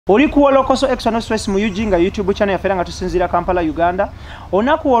Oli ku WOLOKOSO External Stress mu Uganda YouTube channel yafera nga tusinzira Kampala Uganda.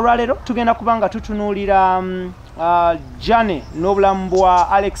 Onaku olwalero tugenda kubanga tutunulira Jane n'obulamu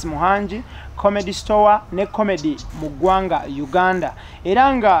bwa Alexmuhangi Comedy Store ne comedy mu ggwanga Uganda.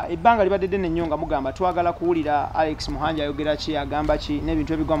 Era nga ebbanga libadde ddene nnyo nga mugamba twagala kuwulira Alexmuhangi ayogera ki agamba ki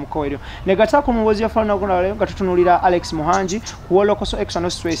n'ebintu ebigwa mu kkowerero. Ne gataako muwozi yafaana okulaba nga tutunulira Alexmuhangi ku WOLOKOSO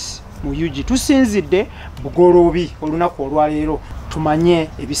External Stress mu UG. Tusinzidde bugoloobi olunaku olwaleero tumanye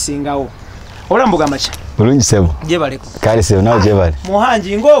ebisingawo. Olambuga macha. Bulungi sebo. Jebaleko. Kale sebo nawe jebale.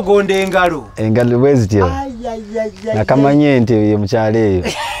 Muhangi ngogonde engalo. Engalo bwezityo. Nakamanye nti ye mukyaleyo.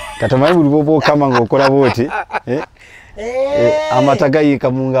 Katamanyi buli bobo kama ngokola boti. Amatagayika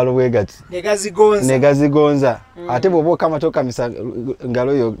mu ngalo bwegati. Negazigonza. Ate bobo kama toka misa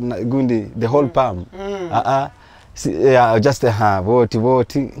ngalo yo gundi the whole palm. Yeah, just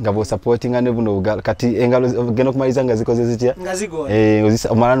boti ngabo supporting ane buno kati engalo geno kumaliza ngazikoze zitya ngazigona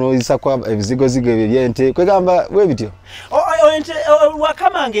omwana ozisa kwa ebizigo zige byente kwegamba we bityo ente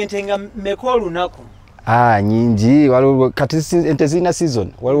wakama ngentenga mekolu nako nyingi waliwo kati ente zina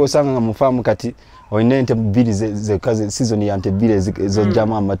season waliwo sanga mufamu kati oyine ente bili ze kaze season ya ente bili zo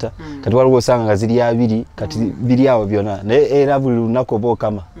jama amata kati waliwo sanga ngaziri ya bili kati bili yawo byona era buli lunako bo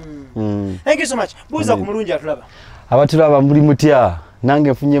kama. Thank you so much. Buza kumulungi atulaba. Abatulaba muri mutya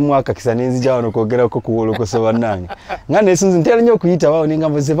nange mfunye mwaka kisanenzi jawano kogera ko ku WOLOKOSO banange. Ngane sinzi ntera nyo kuyita wao ninga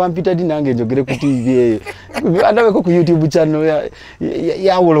mvuze vampita di nange njogere ku TV adawe ko ku YouTube channel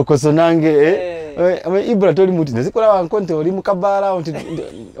ya WOLOKOSO nange IBRAH toli muti nezikola wankonte oli mukabala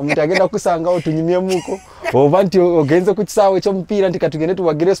omuntu agenda kusanga otunyimye muko oba nti ogenze ku kisawe cyo mpira nti katugende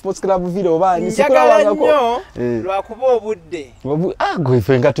tuwagire sports club vile oba nisikola wangako lwakuba obudde gwe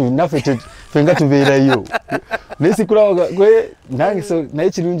fenga tubeera yo nesikula gwe nange so naye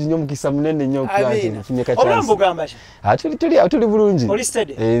kirungi nnyo mukisa munene nnyo kwanje mfunye ka chance obulambo gamba tuli bulungi oli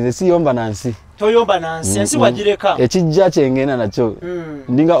steady nsi yomba nansi toyomba nansi ensi wagireka ekijja kyengena nakyo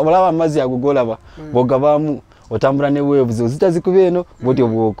ndinga obalaba amazi agugolaba bogabamu otambula ne waves zitazikuba eno boti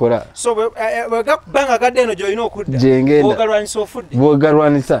obwokola so banga kadde eno joyino okudda bogalwanisa ofudde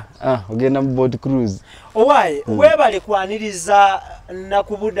bogalwanisa ogenda mu boat cruise owaye webale kwaniriza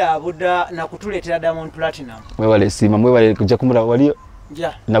nakubudaabuda nakutuletera Diamond Platinum webale sima mwebale kujja kumula waliyo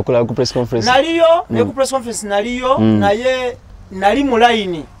nakula ku press conference naliyo ne ku press conference naliyo naye nali mu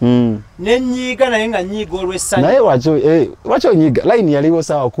line nenyiga naye nga nyiga olw'essanyu naye wacho nyiga line yaliwo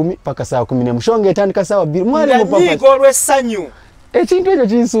sawa 10 paka sawa 10 mushonge etandika sawa 2 mwali mu papa nyiga olw'essanyu ekintu ekyo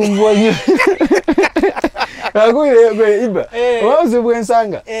kinsumbwa nnyo agwe iba wazi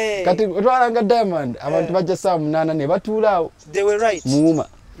bwensanga kati otwalanga Diamond abantu bajja sawa 8 ne batuulaawo they were right muuma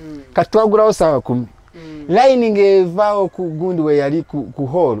kati twagulawo sawa 10 line ngevaawo ku gundi we yali ku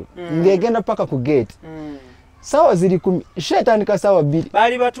hall ngegenda paka ku gate sawa ziri 10 shetandika sawa 2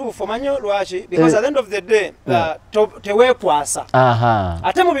 bali batuufu manyo lwaki because at the end of the day tewekwasa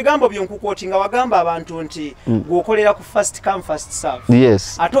ate mu bigambo byonkukotinga wagamba abantu nti gwokolera ku first come first serve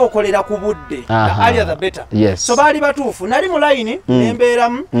yes ate okolera ku budde the earlier the better yes so bali batuufu nali mu line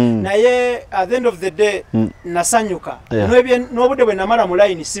nembeeramu naye at the end of the day nasanyuka n'obudde bwe namala mu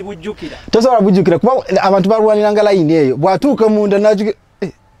line sibujjukira tosobola bujjukira kuba abantu balwaniranga line eyo bwatuuka munda najjuke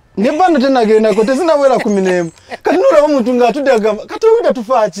nebana tena genda ko tezina wera 10 kanura omuntu ngatudaga katunda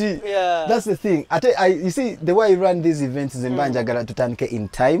tufachi that's the thing you see the way I run these events is mbanja gara tutanike in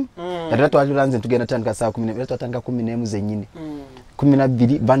time that twaranze tugenda tandika saa 10 twatandika 10 zenyine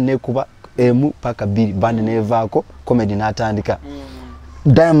 12 banne kuba emu paka 2 banne nevako comedy natandika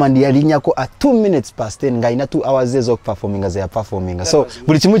Diamond yalinyako at 2 minutes past 10 ngaina 2 hours ezo performing as they are performing so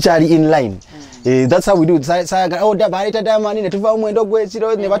buli kimu cyali in line that's how we do saga barita Diamond ne tuva umwendo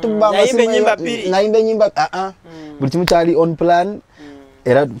gwekiro ne batubba naimbe nyimba buli kimu cyali on plan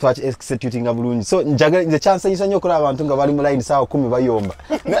era twach executing abulungi so njaga the chance yisanyo kora abantu nga bali mu line sawa 10 bayomba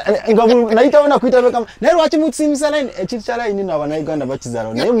ngabu naitaona kuita kama nayo wachi mutsimisa line echicha line na bana Uganda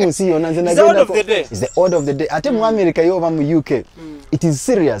bachizaro nayo musi yona nze nagenda ko is the order of the day ate mu America yo ba mu UK it is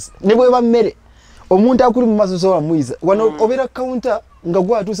serious nebo ba mere omuntu akuri mu maso wa muiza wano obera counter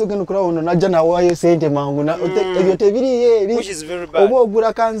ngagwa tusogeno kura ono najja na wayo sente mangu na ebyo tebiri yeri obo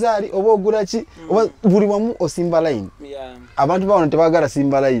ogura kanzari obo ogura ki oba buli wamu osimba line abantu bawo tebagala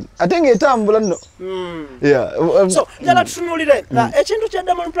simba line atenge etambula nno so jala tusunulire ekintu kya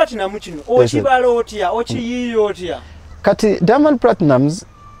Diamond Platinum kino okibala otya okiyiyo otya kati Diamond Platinums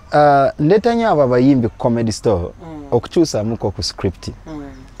ndetanya abayimbi comedy store okukyusa muko ku script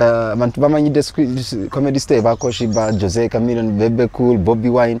abantu bamanyide comedy store bakoshi ba Jose Chameleone Bebe Cool Bobby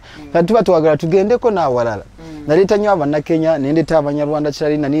Wine kati batwagala tugendeko na walala naleta nyo abana Kenya nende tabanyarwanda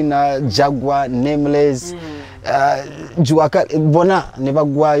kirali nani na Jaguar Nameless juaka bona ne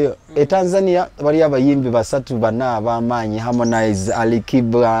bagwayo e Tanzania bali abayimbi basatu bana abamanyi Harmonize,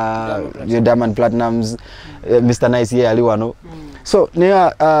 Alikiba, Diamond Platnumz, Mr Nice ye ali wano. So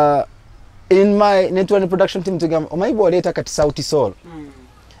in my network production team tugamba omayibo oleta kati Sauti Sol.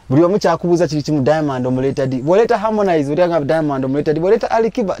 Buli omu kyakubuza kiri kimu Diamond omuleta di. Boleta Harmonize oleta Diamond omuleta di. Boleta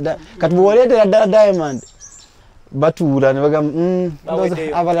Alikiba kati boleta da Diamond. Batuula ne bagamba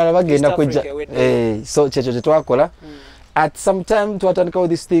abalala bagenda kujja so checho twakola at some time twatandika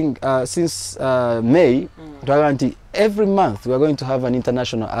this thing since May twaganti every month we are going to have an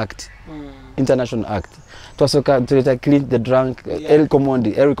international act twasoka tuleta Clean the Drunk Eric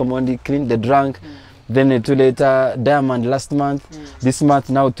Omondi Clean the Drunk then tuleta Diamond last month this month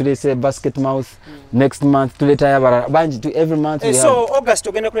now tuleta Basket Mouth next month tuleta yabara banji to every month we so have. August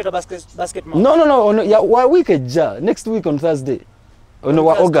ogenda kuleta Basket Mouth no yeah wa week next week on Thursday no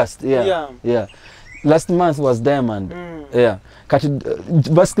August yeah last month was Diamond yeah kati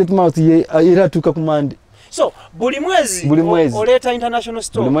Basket Mouth ira tuka kumandi so buli mwezi oleta international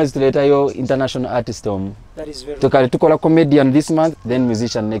store buli mwezi tuleta yo international artist that is very tukale tukola comedian this month then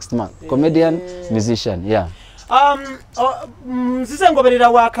musician next month comedian musician yeah nzize ngoberera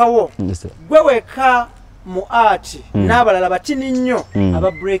wakawo gwe weka mu art n'abalala batini nnyo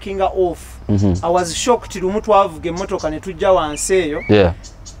aba breaking off I was shocked lumu twavuga emmotoka ne tujja wansi eyo yeah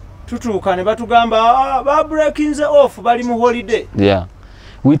tutuuka ne batugamba ba breaking off bali mu holiday yeah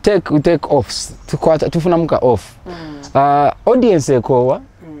we take offs tufuna muka off audience ekowa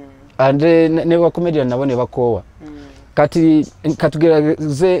and ne wa comedian nabo ne bakowa kati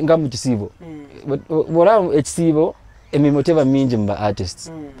katugerageze nga mu kisibo bora ekisibo emimoteva mingi mba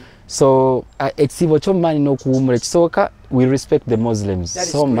artists so ekisibo kyo mani no kuumura kisoka we respect the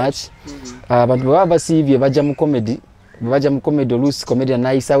Muslims so much abantu baba basivye baja mu comedy olusi comedian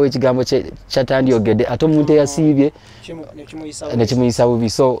naisawe ekigambo chatandi ogede ate omuntu eyasivye nekimuyisa bubi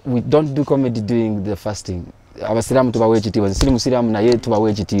so we don't do comedy during the fasting abasiramu tubawe ekitiibwa nsiri musiramu naye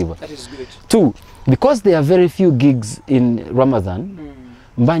tubawe ekitiibwa. Two, because there are very few gigs in Ramadan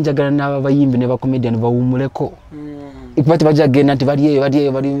mbanjagala n'abayimbi ne bakomedian bawumuleko ikubati bajagenda nti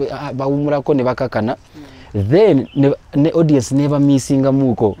bali bawumulako ne bakakana then ne audience never missing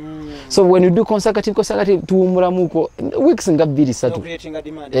muko so when you do consecutive tuwumula muko weeks nga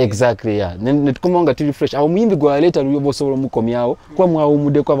 2-3 exactly yeah ne tukomonga tu refresh awo muyimbi gwa leta luyobosobola mukomyawo kwa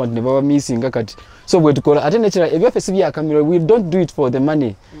mwawumude kwa abantu ne baba missing kati so bwe tukola ate nekira ebyafesi bya camera we don't do it for the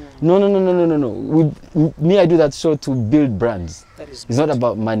money no me I do that show to build brands. It's not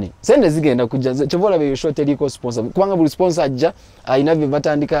about money. Sende zigenda kujja chobola be show teliko sponsor kubanga buli sponsor ajja inavyo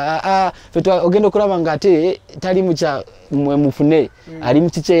batandika fetu ogenda okulaba ngate tali mucha mufune ali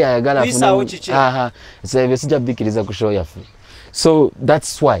mchiche yayagala fune sebe sija bikiriza ku show yafu so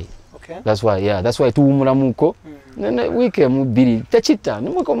that's why that's why tuwumula muko nene wike mu biri tachita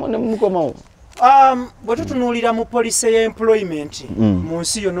muko mawo bwe tunuulira mu police ya employment mu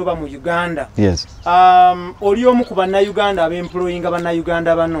nsi yonna oba mu Uganda yes oli omu ku bannayuganda abemployinga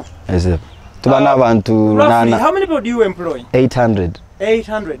bannayuganda bano tubana abantu 9 how many people do you employ 800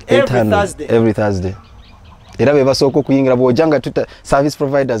 every Thursday era be basoko okuyingira bwojanga tuta service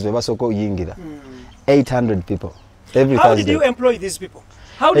providers be basoko okuyingira 800 people every Thursday. How did you employ these people?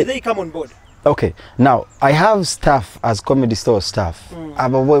 How did they come on board? Okay, now I have staff as comedy store staff.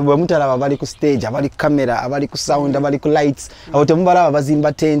 Abamutala abali ku stage, abali camera, abali ku sound, abali ku lights. Abotembala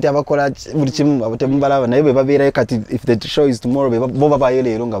abazimba tent, abakola buli kimu, abotembala naye be babira kati if the show is tomorrow bo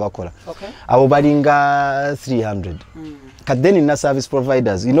babayele longa bakola. Okay. Abo balinga 300. Then in service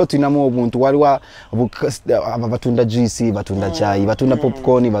providers, you know tunamo obuntu waliwa abatunda juice, batunda chai, batunda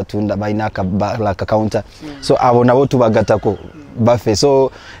popcorn, batunda bainaka like counter. So abo nabo tubagatako buffet.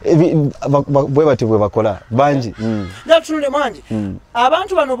 So bwe bakola banji. That's really manji.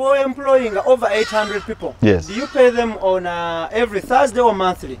 Abantu bano bo employing over 800 people. Yes. Do you pay them on every Thursday or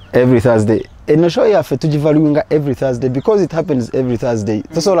monthly? Every Thursday. And show ya fe tujivaluinga every Thursday because it happens every Thursday.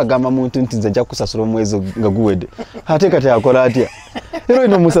 Tosola gama muntu ntinza ja kusasura omwezo ngaguwede. Hateka ta akola atia. Ero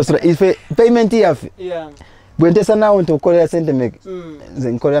ino musasura ife payment yafe. Yeah. Bwentesa nawo ntokolera sente make.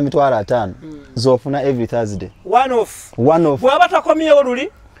 Nze nkolera mitwala 5. Zofuna every Thursday. One off. Bwaba takomye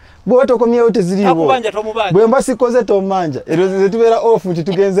oluli. Bwe tokomye ote ziriwo. Akubanja tomubanja. Bwe mbasi koze tomanja. Ero tubera off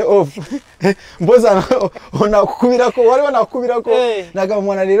tugenze off. Mboza ona kukubirako wali wana kukubirako naga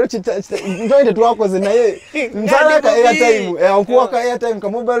mwana lero ndoite twakoze naye nzala ka airtime okuwaka airtime ka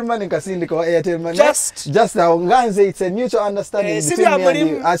mobile money kasindi ka airtime money just now nganze it's a mutual understanding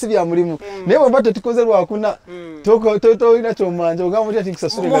between ya mulimu nebo bato tukoze lwakuna toto ina chomanja ugamuti ati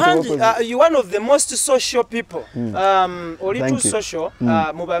kisasure gato you one of the most social people oli too social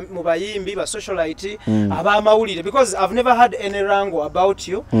mu bayimbi ba socialite abamawulire, because I've never had any wrangle about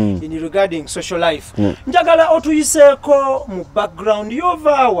you in regarding social life. Njagala otuyiseeko mu background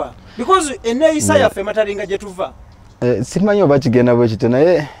y'ovaawa, because eneeyisa yaffe matalinga gye tuva. Simanyi oba kigenda bwe kito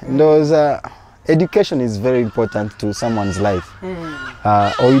naye ndowooza education is very important to someone's life.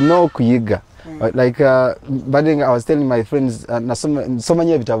 Olina okuyiga. Like but I was telling my friends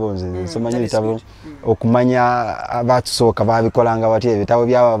nasomanya ebitabo okumanya abatusooka babikolanga bati ebitabo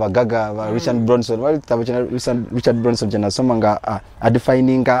byaba bagaga ba Richard Branson, wali kitabo kya Richard Branson kya nasoma nga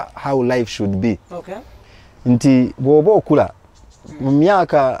defining how life should be. Okay. Nti bwoba okula mu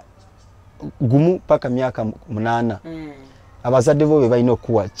myaka gumu paka myaka 8 abazadde bo balina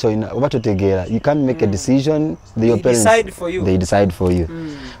okuwa choina oba totegeera, you can't make a decision, your parents they decide for you.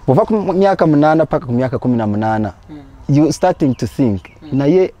 Bwova ku myaka 8 paka ku myaka 18 you starting to think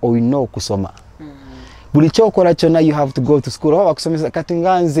naye olina okusoma. Buli kyokola kyonna you have to go to school. Oba bakusomesa kati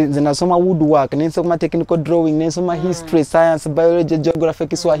nga nze nasoma woodwork, nensoma technical drawing, nensoma history, science, biology, geography,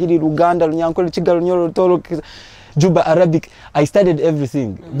 Kiswahili, Luganda, Lunyankole, Luganda, Lunyoro, Lutolo, Juba, Arabic. I studied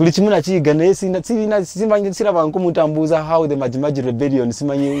everything. Buli kimu nakiyiga naye simanyi siraba nkumutambuuza how the Majimaji rebellion,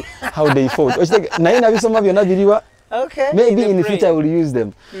 simanyi how they fought. Naye nabisoma byonna biriwa. Okay. Maybe in the future I will use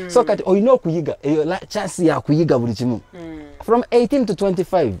them. So kati olina okuyiga eyo chance ya kuyiga buli kimu. From 18 to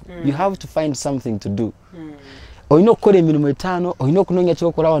 25 you have to find something to do. Olina okukola emirimu 5, olina okunoonya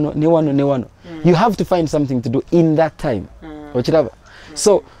kyokola wano ne wano ne wano. You have to find something to do in that time. Okiraba.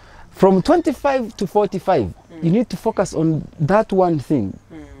 So from 25 to 45 you need to focus on that one thing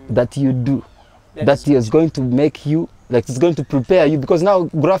that you do that is going to make you, like it's going to prepare you, because now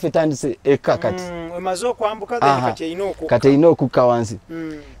graphic and say a kakati emazo kwambuka kati ino kukawansi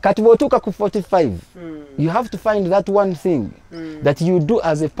kati botuka ku 45 you have to find that one thing that you do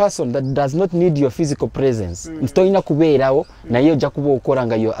as a person that does not need your physical presence. Ntoina kubeerawo naye ojja kuba okola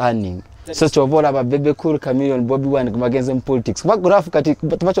nga you're earning. So chobola ba Bebe Cool, Chameleon, Bobby Wine kumagenze mu politics. Kwa graph kati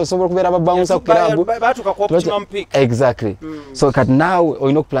tumacho osobola kubeera babounce ku club batuka ku optimum peak. Exactly. So kati now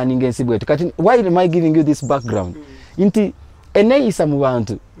oyina planning ensi bwetu. Kati why am I giving you this background? Inti eneeyisa mu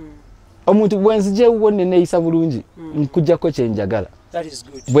bantu. Omuntu bwenzije uwone neeyisa bulungi nkujjako kyenjagala. That is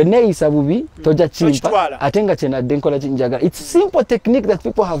good. Bwe neeyisa bubi toja chimpa atenga kyena denkola kyenjagala. It's simple technique that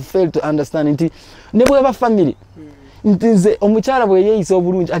people have failed to understand. Inti ne bweba family ntinze omukyala bwe yeeyisa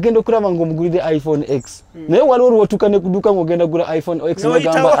obulungi agenda okulaba ng'omugulire iPhone X. Naye waliwo olwotuka ne kuduka ng'ogenda gula iPhone X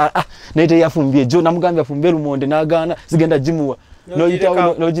n'ogamba naye teyafumbye jo namugambye afumbye lumonde n'agaana zigenda gimuwa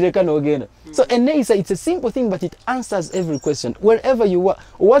n'ogireka n'ogenda. So eneeyisa, it's a simple thing but it answers every question wherever you are.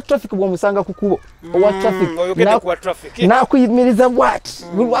 Owa traffic bw'omusanga ku kkubo owa traffic n'akuyimiriza what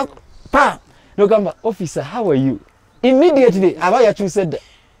pa n'ogamba officer how are you, immediately aba yakyuse dda.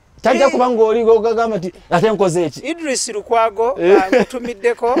 Tajja kubanga oli gogagamba ati ate nkoze eki. Idris Lukwago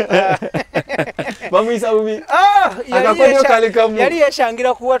kutumiddeko bamuyisa bubi. Akakodyo kalekamu. Yali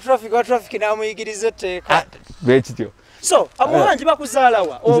yeshangira kuwa traffic n'amuyigiriza etteeka. Bwekityo. So, amuhangi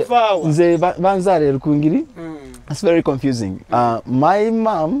bakuzaalawa ovaawa. Nze banzaala Rukungiri. It's very confusing. My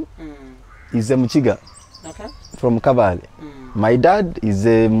mom is a Muchiga from Kabale. My dad is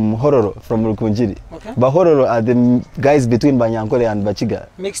a Hororo from Rukunjiri. Okay. But Hororo are the guys between Banyankole and Bachiga.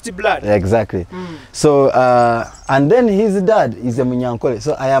 Mixed blood. Exactly. So, and then his dad is a Munyankole.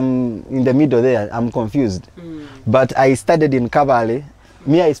 So I am in the middle there. I'm confused. But I studied in Kabale.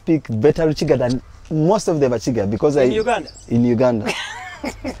 Me, I speak better Ruchiga than most of the Bachiga because in Uganda. In Uganda.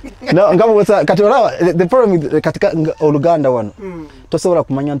 No, the problem with katika Uganda wano tosobola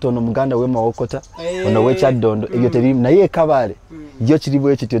kumanya ntono muganda we mawokota ono we Chaddondo ebyo terimu naye Kabale yo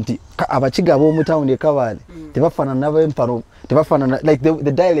kiribwe ekityo nti abakiga abo town ye Kabale tebafana nabo empano tebafana, like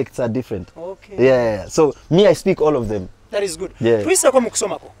the dialects are different. Okay. Yeah. So me, I speak all of them. That is good. Yeah. Tuisako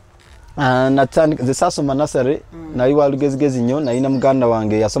mukusomako natandika the sasoma nasare nayi walugezigezi nyo nayi na muganda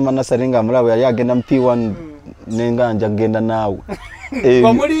wange yasoma nasare nga mulawe yali agenda mu P1 nenga njagenda nawe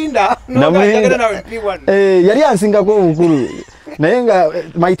bamulinda n'agenda nawe P1 yali ansingako obukulu naye nga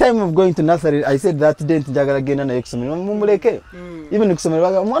my time of going to nursery I said that day njagala genda naye kusomera mumuleke even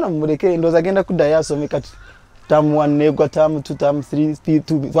kusomera mwana mumuleke ndoza agenda kudaya asome kati term 1 negwa term 2 term 3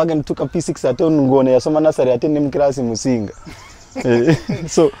 P2 wagenda tuka P6 atonu ngone yasoma nursery atende mu class musinga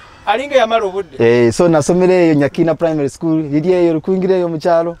so alinga yamala obudde so nasomere eyo Nyakina primary school liri eyo Rukungire eyo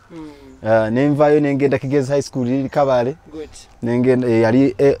mukyalo nenvayo nengenda Kigezi high school liri Kabale. Good. Nengenda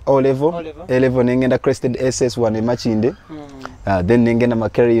yali O level nengenda Crested SS1 e Machinde. Then nengenda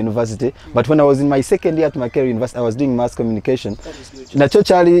Makerere University. But when I was in my second year at Makerere University I was doing mass communication. Na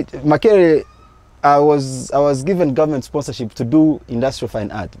chochali Makerere I was given government sponsorship to do industrial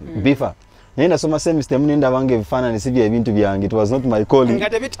fine art, BIFA. naye nasoma semester emu nenda bange ebifaananyi si bye ebintu byange, it was not my calling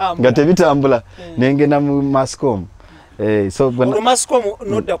nga tebitambula nengenda mu mascom. So mascom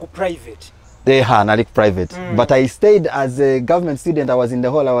nodda ku private nali private, but I stayed as a government student. I was in the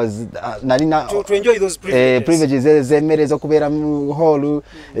hall. I was nalina to enjoy those privileges. Zemmere zokubera mu hall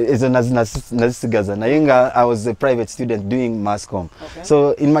ezo nazisigaza nayenga. I was a private student doing masscom.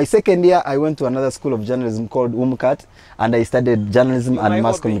 So in my second year I went to another school of journalism called UMCAT, and I studied journalism and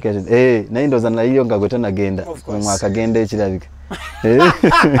mass communication. Naye ndoza naliyo ngagota nagenda mwaka genda ekirabika.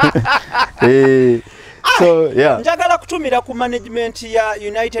 So yeah, njagala kutumira ku management ya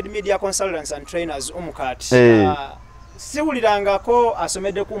United Media Consultants and Trainers UMCAT. Siwulirangako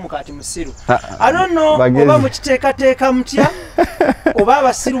asomedde ku UMCAT musiru. I don't know oba mukiteekateeka mutya oba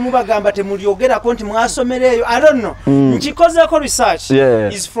abasiru mubagamba temulyogerako nti mwasomereeyo. I don't know. Nkikozeko research.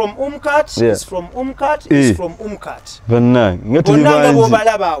 Is from UMCAT, is from UMCAT, is from UMCAT. Bonna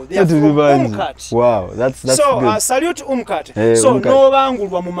bobalabaawo. They are from UMCAT. Wow, that's so, good. So salute UMCAT. So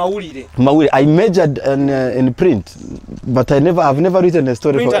nobangulwa mu mawulire. I majored in print, but I've never written a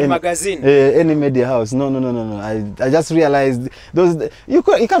story print for and magazine. Any media house. No. I just realized those you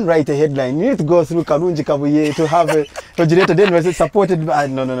can't write a headline. You need to go through Karunji Kabuye to have a originator. Then was it supported by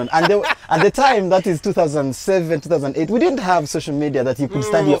no. And at the time, that is 2007, 2008, we didn't have social media that you could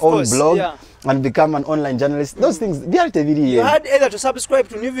start your own blog and become an online journalist. Those things, you had either to subscribe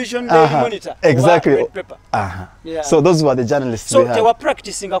to New Vision, Daily Monitor, exactly. Or paper. So those were the journalists. So they were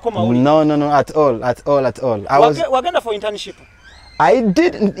practicing. No, at all. I was Uganda for internship.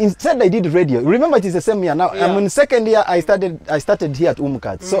 Instead I did radio. Remember, it is the same year. Now I'm in second year. I started here at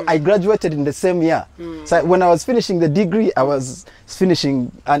UMCAT. So I graduated in the same year. So when I was finishing the degree, I was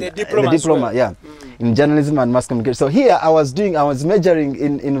finishing the diploma in journalism and mass communication. So here I was majoring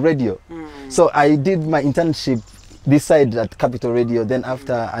in radio. So I did my internship this side at Capital Radio. Then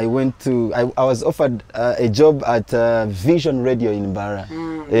after I went to, I was offered a job at Vision Radio in IBRAH.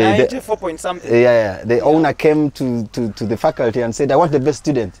 94 point something. The owner came to the faculty and said, I want the best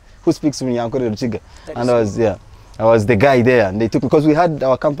student who speaks Runyankore. And I was the guy there, and they took, because we had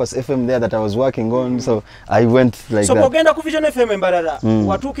our campus FM there that I was working on, so I went like so that. So Bogenda ku Vision FM Mbarara,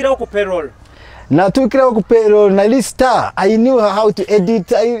 watukira ku payroll. Natukira ku payroll, nalista. I knew how to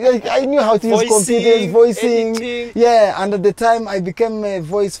edit. I knew how to use computers, voicing. Editing. Yeah, and at the time I became a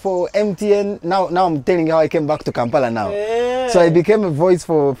voice for MTN. Now I'm telling you how I came back to Kampala now. So I became a voice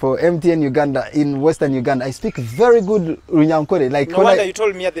for MTN Uganda in Western Uganda. I speak very good Runyankore. Like no wonder you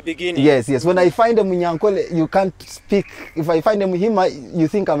told me at the beginning. Yes. When I find a Munyankole, you can't speak. If I find a Muhima, you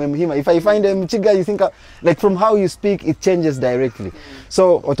think I'm a Muhima. If I find a Mchiga, you think like from how you speak, it changes directly.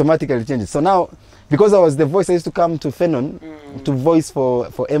 So automatically it changes. So now, because I was the voice, I used to come to Fenon to voice for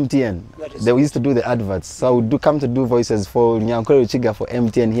MTN. They used to do the adverts. So I would come to do voices for Nyankore Chiga for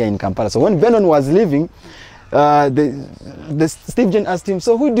MTN here in Kampala. So when Benon was leaving, Steve Jane asked him,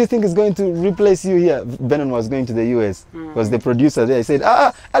 so who do you think is going to replace you here? Benon was going to the US. Was the producer there. He said,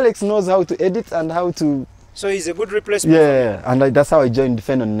 Alex knows how to edit and how to... So he's a good replacement. Yeah, and that's how I joined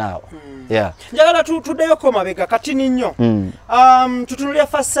Fenon now. Yeah. Njagala tuddeyo ko mabega katini nnyo. Tutunulia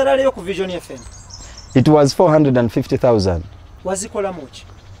first salary yo ku Vision FM. It was 450,000. Wazikola much?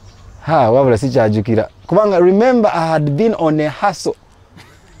 Wabula sikyajukira. Kubanga remember I had been on a hustle.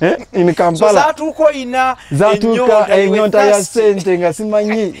 In Kampala. So zatuko ina enyonta ya sente nga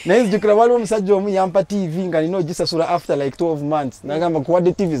simanyi. Naye nzijukira waliwo omusajja omu yampa TV nga nina ogisasula after like 12 months. Nagamba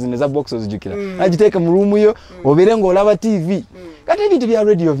kuwadde TV zino eza box ozijukira. Agiteeka mu room yo obeere ng'olaba TV. Kati ebintu bya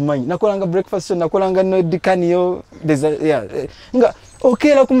radio bimanyi. Nakolanga breakfast show, nakolanga no dikaniyo. Nga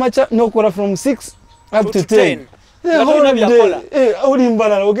okeera ku macha n'okola from 6 up to 10.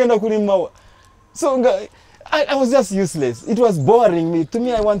 So I was just useless. It was boring me. To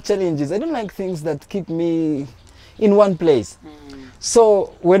me, I want challenges. I don't like things that keep me in one place.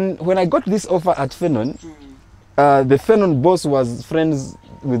 So when I got this offer at Fenon, the Fenon boss was friends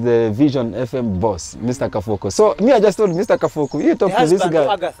with the Vision FM boss, Mr. Kafoko. So me, I just told Mr. Kafoko, you talk to this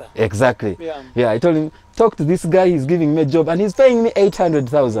guy. Agatha. Exactly. Yeah, I told him, talk to this guy. He's giving me a job and he's paying me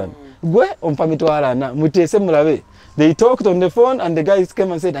 800,000. They talked on the phone and the guys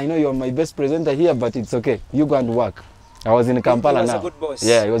came and said, I know you're my best presenter here, but it's okay. You go and work. I was in Kampala now. He was a good boss.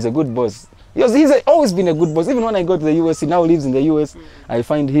 Yeah, he was a good boss. He's always been a good boss. Even when I go to the US, he now lives in the US. I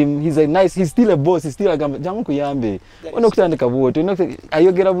find him, he's still a boss. He's still a jamu kuyambe.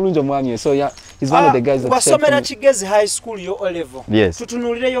 So yeah, he's one of the guys that Wasomera Chigezi High School your O level. Yes.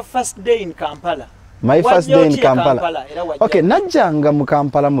 Tutunulire your first day in Kampala. My first day in Kampala. Okay, najjanga mu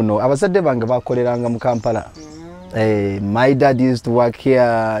Kampala muno. Abazadde bange bakoleranga mu Kampala. My dad used to work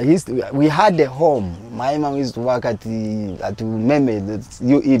here. We had a home. My mom used to work at Meme, the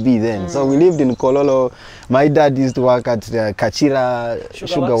UEB then. So we lived in Kololo. My dad used to work at Kachira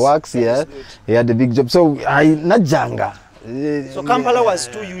Sugar Works. Yeah, he had a big job. So not Janga. So Kampala was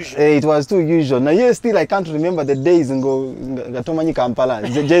too usual. It was too usual. Now yes, still I can't remember the days and go Gatomani Kampala.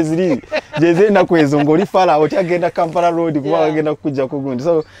 Jezi na kwezongo lifala oti agenda Kampala road kuba agenda kuja kugundi.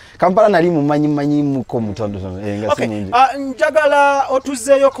 So Kampala nali mumanyi muko mutondo ngasi mungi. Njagala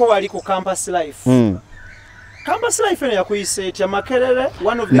otuzeyo ko wali ku campus life. Campus life ene yakuyise eti Makerere,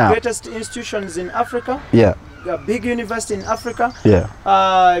 one of the greatest institutions in Africa. Yeah. A big university in Africa. Yeah.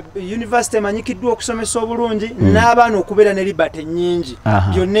 University manyikiddwa okusomesa obulungi n'abaana okubeera ne liberty nnyingi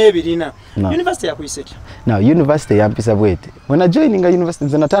byonna ebirina. University yakuyise eti? Now university yampisa bwete. When I joined university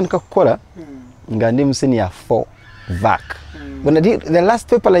zenatandika kukola nga ndi mu senior 4 VAC. When I did the last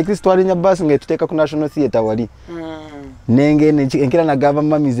paper like this twalinya bus ngetuteka ku National Theatre wali. Nenge enkira na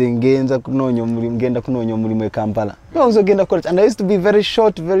government mizengenza kunonyo mulimu ngenda kunonyo mulimu e Kampala. No nzo genda college and I used to be very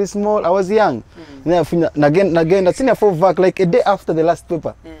short, very small. I was young. Nagenda senior 4 VAC like a day after the last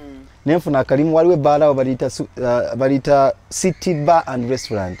paper. Nemfuna kalimu waliwe bara balita City Bar and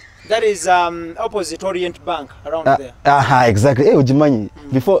Restaurant. That is opposite Orient Bank around there. Exactly. Ujimanyi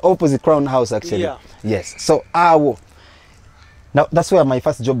before opposite Crown House actually. Yeah. Yes. So now that's where my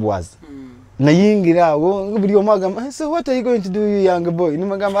first job was. So what are you going to do, you young boy?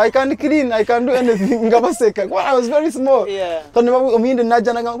 I can clean, I can do anything. Well, I was very small. Yeah.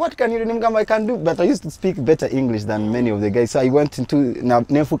 What can you do? I can do, but I used to speak better English than many of the guys. So I went into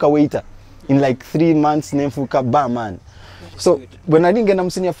Nemfuka waiter. In like 3 months, Nemfuka barman. So when I didn't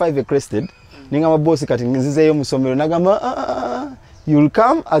get senior 5 crested, my boss you'll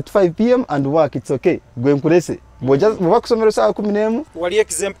come at 5 p.m. and work. It's okay. Go and work somewhere saa 10 wali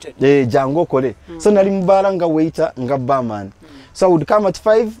exempted jango kole so nali mbaranga waiter nga barman so I would come at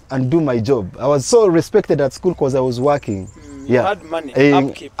 5 and do my job. I was so respected at school because I was working. You had money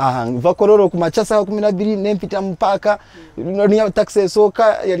upkeep. Vakororo kumachasa 12 nempita mpaka niya taxi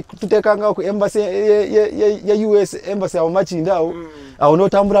soka tutekanga ku embassy ya US embassy ya Machindawo awo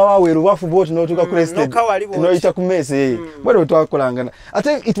notambula wawe ruwafu boat notuka crested no ita kumese bado twakolangana. I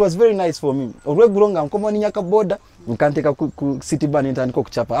think it was very nice for me. Olwegulonga nkomo nyaka boda nkanteka ku City Bar ntandiko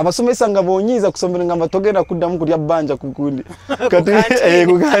kuchapa abasomesa nga bonyiza kusomera nga matogera kuddamu kulya banja kukundi kati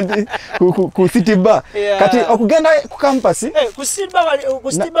kugandi ku City Bar kati okugenda ku campus ku City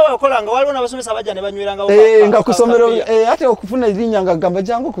Bar wakolanga waliwo nabasomesa bajja ne banywiranga nga kusomero ate okufuna irinyanga gamba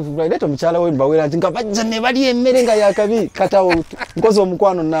jangu kuvula leto mchala we mbawera nga bajja ne bali emmere nga yakabi katawo nkozo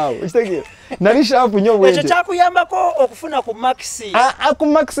omukwano nawo ekitegeera nali sharp nyo wende ekyo kyakuyambako okufuna ku maxi ku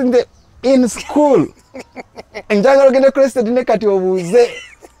maxi in school. Njagalo gende crested nekati obuze.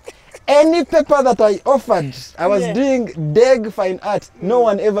 Any paper that I offered, I was doing deg fine art. No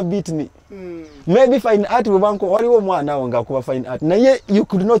one ever beat me. Maybe fine art webanko waliwo mwana wanga kuba fine art. Na ye you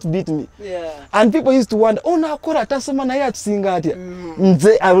could not beat me. And people used to wonder, oh nakora tasoma na ya tusinga ati.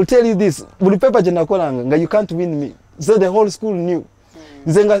 Nze I will tell you this. Buli paper je nakola nga you can't win me. So the whole school knew.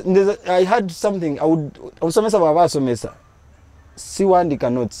 I had something I would somesa baba somesa. Si wandika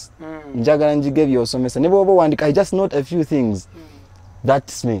notes. Njagala njige byosomesa. Nebo obo wandika I just note a few things.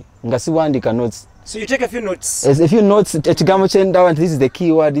 That's me. Nga si wandika notes. So you take a few notes. Yes, a few notes ekigambo kyenda and this is the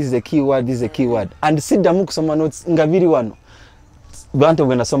keyword, this is the keyword, this is the keyword. And sidda mukusoma notes nga biri wano. Bantu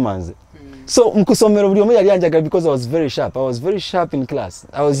bwena somanze. So mkusomero buli omu yali anjagala because I was very sharp. I was very sharp in class.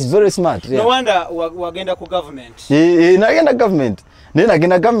 I was very smart. No wonder wagenda ku government. Nagenda government.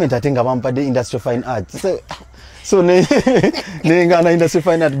 Nagenda government atenga bampadde industrial fine arts. So ngana industry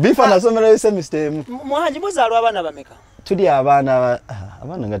fine art bifa nasomera semester Muhangi muzalwa abana bameka tudi abana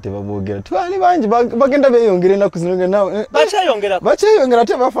ngate babogera twali banji bagenda beyongere nakuzinonga nawe bachayongera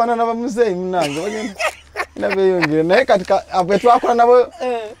te bafana na bamuzeyi munange bagenda na beyongere naye katika abe twakula nabo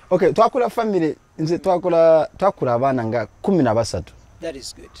okay twakula family nze twakula abana nga 13. That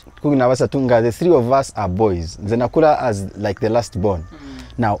is good. 13 nga the 3 of us are boys nze nakula as like the last born.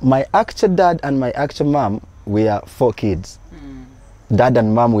 Now my actual dad and my actual mom we are 4 kids. Dad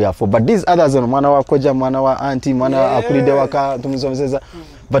and mom we are 4, but these others on mwana wa koja, mwana wa auntie, mwana wa akulide waka tumuzomeseza.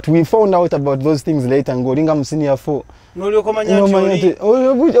 But we found out about those things later and golinga musini ya 4. Nolio komanya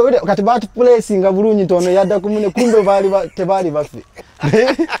chori. Kati batu place nga bulunyi tono yada kumune kumbe tebali bafi.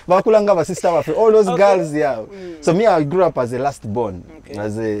 Bakulanga ba sister bafi. All those girls yeah. So me I grew up as a last born.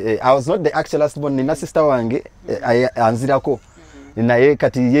 As I was not the actual last born. Nina sister wange anzirako. Naye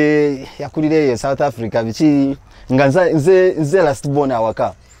kati ye yakulire South Africa bichi nganza nze last born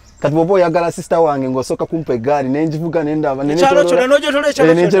awaka kati bobo yagala sister wange ngosoka kumpa egari nenjivuga nendaba chalo chona nojo tole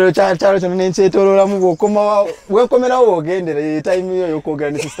chalo chona nenchetolola mu okoma wekomerawo ogendere time yo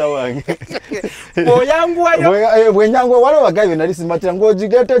yokogera ni sister wange boyangu ayo bwenyangu wale bagayo nali simatira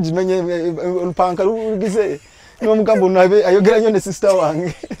ngojigete jimenye lupanka lugize no mukambo nabe ayogera nyo ne sister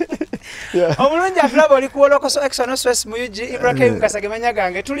wange. Omulungi atulaba oli ku WOLOKOSO External Stress Muyuji IBRAH Kasagemanya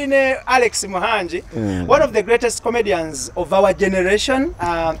gange tuline Alexmuhangi, one of the greatest comedians of our generation,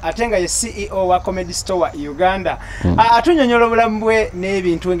 atenga ye CEO wa Comedy Store Uganda. Atunyonyola obulamu bwe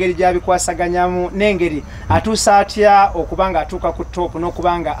n'ebintu engeri gyabikwasaganyamu n'engeri atuusa atya okubanga atuuka ku top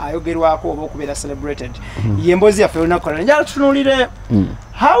n'okubanga ayogerwako oba okubeera celebrated. Ye mboozi yaffe olunaku lwaleero njala tutunuulire,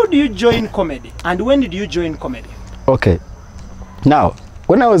 how do you join comedy and when did you join comedy? Okay, now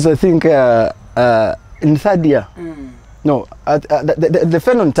when I was, I think, in third year, no, at the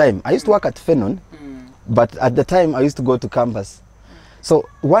Fenon time, I used to work at Fenon, but at the time I used to go to campus. So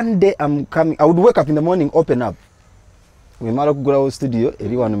one day I'm coming, I would wake up in the morning, open up. We mara kugula studio,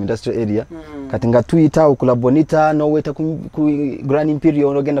 everyone in industrial area. Katinga Twitter, ukula bonita, no weta ku Grand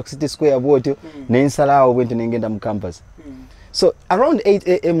Imperial, no genda ku City Square bote, nensala went and ngenda mu campus. So around 8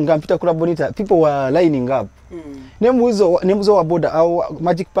 a.m. ngampita kula bonita, people were lining up. Nemuzo wa boda au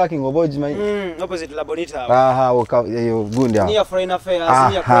magic parking oboji mai opposite la bonita yo gundi near foreign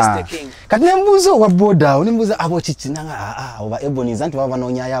affairs near cross the king kati nemuzo wa boda nemuzo abo chichinanga oba ebony zantu baba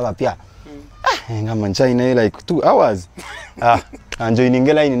nonyaya abapya ngama nchaine like 2 hours anjo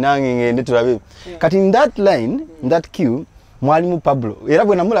iningela ini nange ngende tulabe kati in that line in that queue mwalimu Pablo era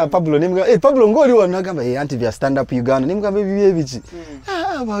bwe namula Pablo nemga Pablo ngoli wanagamba anti vya stand up Uganda nemga bibi bichi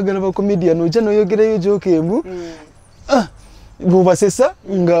bagala ba comedian oje no yogere yo joke embu buba sesa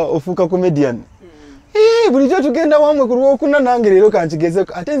nga ofuka comedian bulijo tugenda wamwe kuruwo kuna nange lero kanchigeze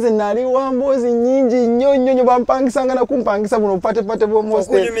atenze nali wambozi nyingi nyonyo bampangisanga na kumpangisa buno pate bo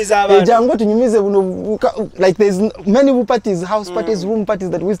most jango tunyumize buno like there's many parties, house parties, room parties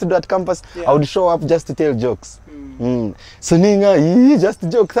that we used to do at campus. I would show up just to tell jokes. So ninga just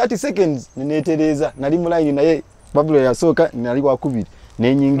joke 30 seconds nenetereza nali muline na ye Pablo yasoka nali wakubiri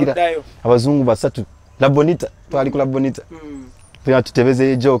nenyingira abazungu basatu la bonita twali kula bonita pya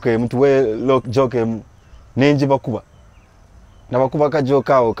tutebeze joke mtu we lock joke nenji bakuba na bakuba ka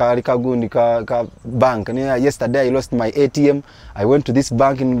joke awo kali kagundi ka bank yesterday I lost my ATM. I went to this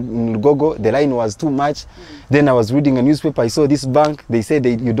bank in Lugogo, the line was too much. Then I was reading a newspaper, I saw this bank, they said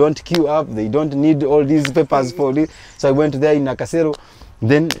you don't queue up, they don't need all these papers for this. So I went there in Nakasero.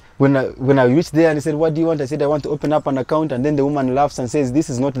 Then when I reached there and he said, what do you want? I said, I want to open up an account. And then the woman laughs and says, this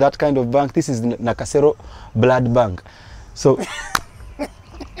is not that kind of bank, this is Nakasero Blood Bank. So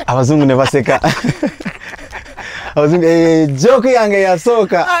I was never seka. I was joke yange ya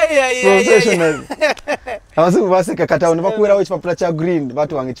soka professional. I was baseka kata unabakuera which papracha green,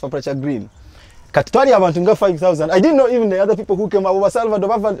 batu wange papracha green. Katwali abantu nga 5,000. I didn't know even the other people who came over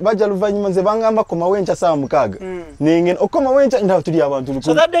Salvador baja luvanyuma nze bangamba koma wencha saa mukaga. Ningen okoma wencha nda tuli abantu luko.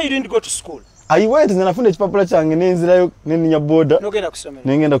 So that day you didn't go to school? I went and nafunda chipapula change nenzirayo nenya boda. Nogenda kusomera.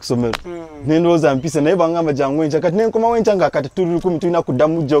 Nengenda kusomera. Nendoza mpisa naye bangamba jangwencha kati nenkoma wencha nga kati tuli 10 tulina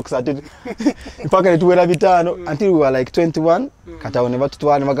kudamu jokes ati mpaka netuwera bitano until we were like 21 kata one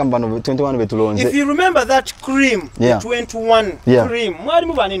batutwana magamba no 21 betulonze. If you remember that cream, 21 cream,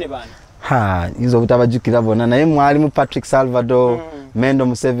 mwalimu banene bana. Hizo utabajukira bona naye mwalimu Patrick Salvador, Mendo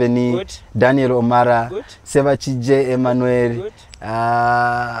Museveni, Daniel Omara, Seva Chije Emmanuel,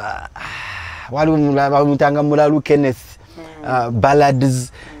 wali mutanga mulalu Kenneth,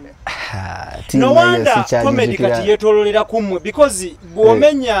 ballads. No wonder comedy kati yetololera kumwe because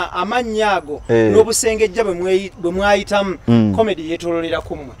bwomenya amanyago n'obusengejja bwe mwayitamu comedy yetololera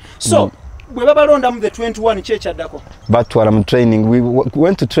kumwe. So we babalonda mu the 21 chechaddako batwala mu training. We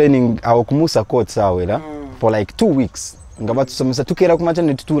went to training awokumusa courts awera for like 2 weeks nga batusomesa tukera ku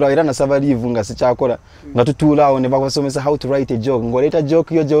matane tutula era na sabalivu nga sichakola nga tutula awo ne bakosomesa how to write a joke ngoleta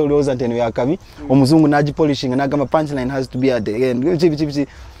joke yo joloza nteno yakabi omuzungu naji polishing na gama punchline has to be at the end.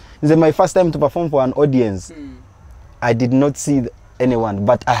 This is my first time to perform for an audience. I did not see anyone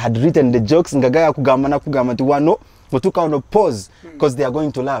but I had written the jokes ngagaya kugamba na kugamba ti wano gotuka ono pause because they are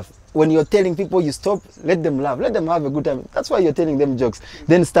going to laugh. When you're telling people you stop, let them laugh, let them have a good time. That's why you're telling them jokes.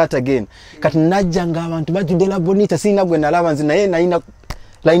 Then start again. Kati najanga abantu bajudela bonita sina bwe nalabanzi na ye na ina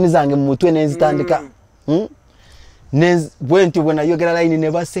line zange mutwe nezitandika. When I yogera line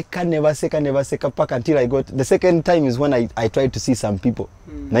never seka paka until I got the second time is when I tried to see some people.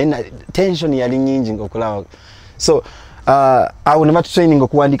 Na ina tension yali nyingi okulawa. So I was not training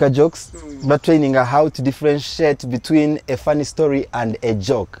okuandika jokes, but training how to differentiate between a funny story and a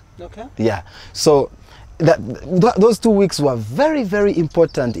joke. Okay. Yeah. So those 2 weeks were very, very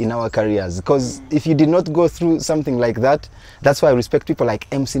important in our careers, because if you did not go through something like that, that's why I respect people like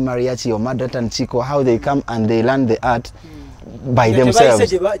MC Mariachi or Madat and Chico, how they come and they learn the art by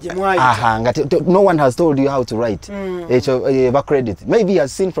themselves. No one has told you how to write. Credit. Maybe he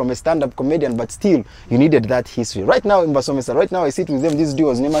has seen from a stand-up comedian, but still, you needed that history. Right now in Basomesa, right now I sit with them, these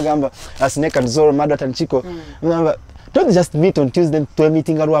duos, Nemagamba, Snake and Zoro, Madat and Chico. Don't just meet on Tuesday to a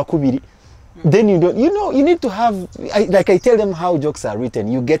meeting at Wakubiri. Then you don't, you need to have, like I tell them how jokes are written.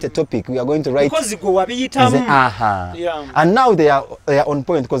 You get a topic, we are going to write. Because And now they are on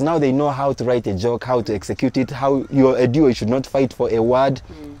point, because now they know how to write a joke, how to execute it, how you're a duo, you should not fight for a word.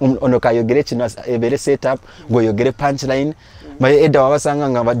 Onoka you get a better setup, go you get a punchline. My Eda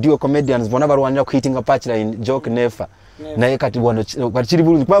Wawasanga, but duo comedians, whenever one are hitting a punchline, joke never. Like I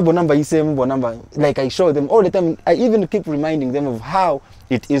show them all the time. I even keep reminding them of how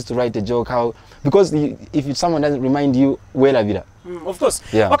it is to write a joke, because if someone doesn't remind you, of course.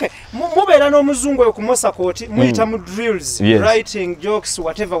 Yeah. Okay. Mubera no muzungu yokumosa koti, muita mu drills, writing jokes,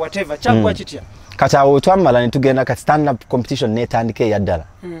 whatever. Chakwa chitia. Kati awo twamala netugenda ka stand up competition netandike yaddala.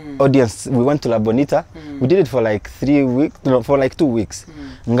 Audience, we went to La Bonita. We did it for like 3 weeks, no, for like 2 weeks.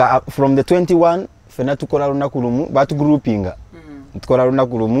 Nga from the 21 fena tukola lunaku lumu batu groupinga. Tukola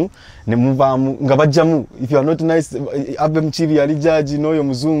lunaku lumu ne muvamu nga bajjamu, if you are not nice, abe mchivi ali judge noyo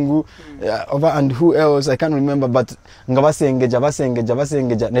muzungu over and who else I can't remember, but nga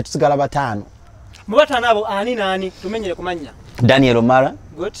basengeja ne tusigala batano. Mu batano abo ani nani tumenyere kumanya? Daniel Omara,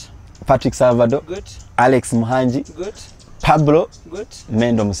 good. Patrick Salvador, good. Alexmuhangi, good. Pablo, good.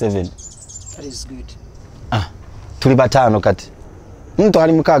 Mendo Museveni. That is good. Tuli batano kati. Mtu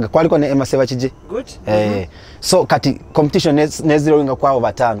ali mukaga kwaliko ne Emma Sebachije. Good. So kati competition nezero nga kwao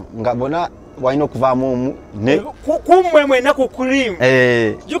batano. Ngabona waino kuvamo mu ne kumwe na kukulim.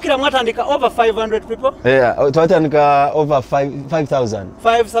 Jukira mwatandika over 500 people? Twatandika over 5,000.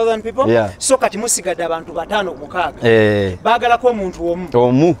 5,000 people? Yeah. So kati musigadde abantu batano mukaga. Bagala ko omuntu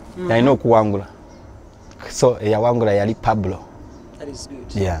omu yaino kuwangula. So yawangula yali Pablo. That is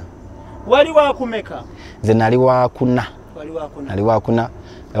good. Yeah. Wali wa kumeka? Ze nali wa kuna. Nali wa kuna.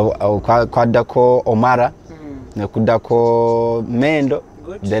 Kwadako Omara. Ne kudako Mendo.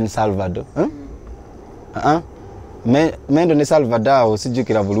 Good. Then Salvador. Mendo ne Salvador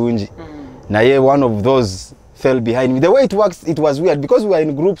sijukira bulungi. Na ye one of those fell behind me. The way it works, it was weird because we were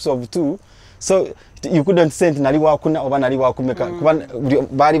in groups of 2. So you couldn't send nali wa kuna oba nali wa kumeka.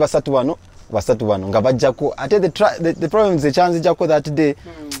 Bali basatu wano ngabajjako ate the problem is the chance jako that day.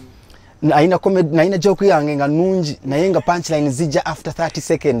 Naina comedy naina joke yange nga nungi naye nga punchline zija after 30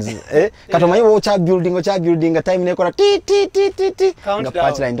 seconds katoma yo cha building time nekola ti nga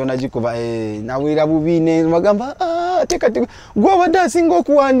punchline ndona jikuba na wira bubine magamba teka gwa wadasinga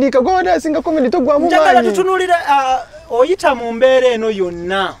okuandika gwa wadasinga comedy to gwa mumanyi njagala tutunulira oyita mu mbere eno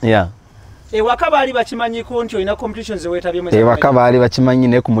yonna. Yeah. Wakabali bakimanyiko nti oyina competitions wetabye mwezi. Wakabali bakimanyi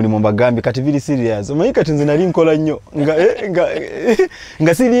ne ku mulimo bagambi kati very serious. Omanyika tinze nali nkola nnyo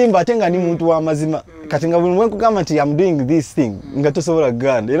nga sirimba ate nga ni muntu wa mazima. Kati nga buli mwenku kama nti I'm doing this thing nga tosobola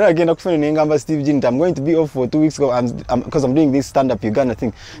ganda. Era agenda kufuna nengamba Steve Jin, I'm going to be off for 2 weeks because I'm doing this stand up Uganda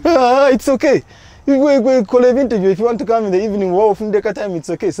thing. It's okay. We call an interview if you want to come in the evening or from the time, it's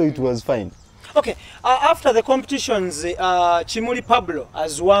okay. So it was fine. Okay, after the competitions, Chimuli Pablo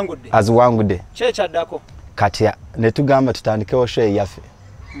azuwangude. Checha dako. Katia, netugamba tutandikewo show yafe.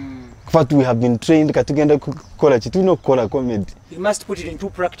 Fact we have been trained katugenda kukola chituno kukola comedy. You must put it into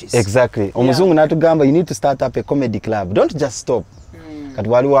practice. Exactly. Omuzungu natugamba you need to start up a comedy club. Don't just stop. Kati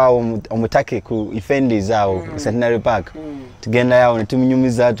wali wao omutake ku ifendi zao Centenary Park. Tugenda yao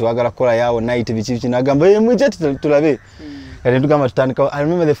netuminyumiza tuagala kola yao night bichichi nagamba muje tulabe. I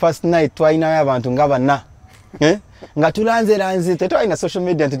remember the first night twaina abantu ngaba nga tulanze tetwaina social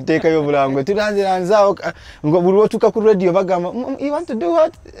media tuteka yo bulango tulanze ngo buli wotuka ku radio bagamba you want to do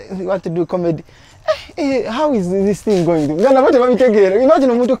what? You want to do comedy. How is this thing going to ngana bote babitegera.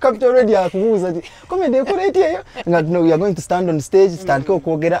 Imagine umuntu capital radio akubuza ati comedy ekoreti eyo nga no, we are going to stand on stage stand ko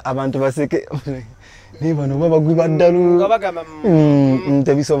kwogera abantu baseke niba no baba gwibaddalu ngabagamba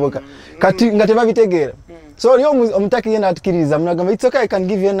tebisoboka kati ngate babitegera. So yo omutaki yena atukiriza munagamba it's okay, I can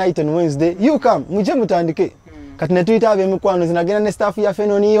give you a night on Wednesday, you come muje mutandike kati netuita abe mikwano zinagenda ne staff ya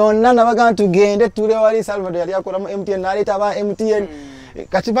Fenoni yonna nabaga tugende tule wali Salvador yali akola mu MTN naleta ba MTN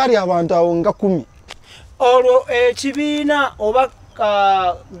kati bali abantu awo nga 10 olwo kibiina oba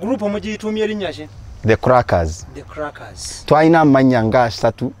group mugitumye linyaje the crackers twaina amanya nga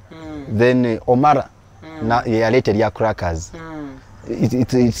 3 then Omara na yaleta ya crackers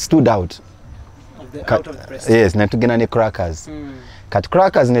it stood out. Out of the press. Yes, netugenda ne crackers. kati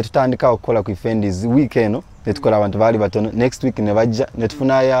crackers ne tutandika okukola ku Ifendi's weekend ne tukola abantu bali batono next week ne bajja ne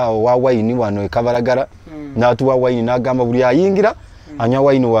tufuna ya wa wine wano ekabalagara na tuwa wine nagamba buli ayingira anya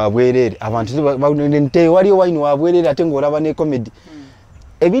wine wa bwerere abantu nte wali wine wa bwerere ate ngolaba ne comedy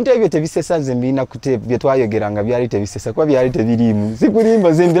ebintu ebyo tebisesanze mbina kute bye twayogeranga byali tebisesa kwa byali tebirimu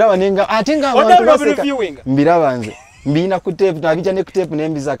sikulimba zembira banenga ate nga abantu baseka mbira banze mbina kute nabija ne kute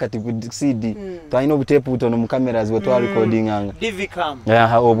nembiza kati ku CD twalina obutepu butono mu cameras we twa recording anga DV cam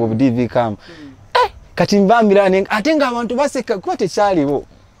obo DV cam kati mbambira nenga ate nga abantu baseka kwa tekyaliwo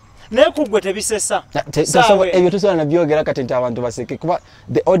nekugwe tebisesa ebyo tusala nabyogera kati nti abantu baseke kuba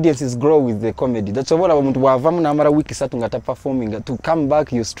the audiences grow with the comedy that's all omuntu bwavamu namara wiki 3 ngata performing to come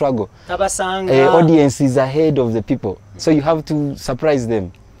back you struggle tabasanga audience is ahead of the people so you have to surprise them.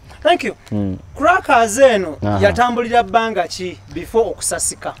 Thank you. Crackers eno yatambulira banga ki before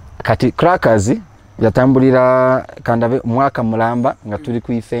okusasika kati crackers yatambulira kandabe mwaka mulamba nga tuli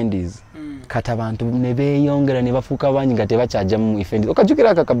ku Ifendi's kata abantu ne beyongera ne bafuka banyi nga tebachaja mu Ifendi's okajukira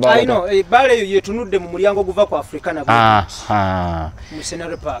akabala I know bale yo yetunudde mu mulyango guva ku Africa na mu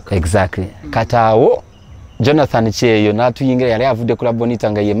Scenery Park exactly katawo Jonathan Cheyo natuyingira yali avude kula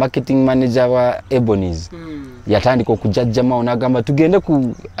Bonita nga ye marketing manager wa Ebony's yatandika okujajjama onagamba tugende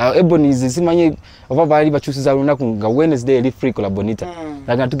ku Ebony's simanye oba bali bachusiza lunaku nga Wednesday eli free kula Bonita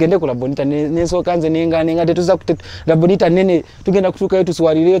nga tugende kula Bonita nenso kanze nenga tetuza kula Bonita nene tugenda kutuka yetu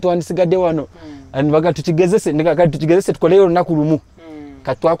swalire yetu andisigadde wano baga tutigezese tukoleyo lunaku lumu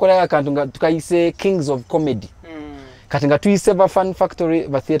katwakola akantu nga tukayise Kings of Comedy kati nga tuyise ba Fun Factory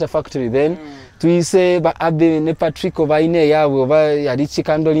ba Theatre Factory then tuyise ba Abe ne Patrick baine yawe oba yali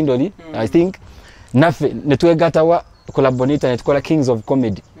Chikando Lindoli I think nafe netwegata wa kula Bonita netukola Kings of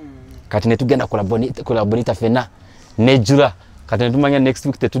Comedy kati netugenda kula Bonita fena nejura kati netumanya next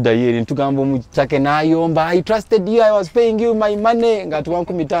week tetudayeri ntugamba omutake nayomba I trusted you I was paying you my money ngatu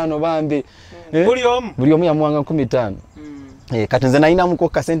 15 bambe buli omu yamuwanga 15 kati nze naina muko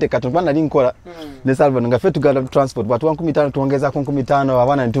kasente kati bana linkola ne salva nga fetu gala transport watu 15 tuongeza ku 15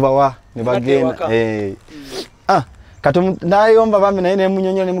 abana ntubawa ne bagenda kati nayomba bambe naine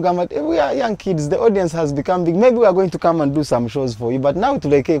munyonyo ne mugamba we are young kids the audience has become big maybe we are going to come and do some shows for you but now to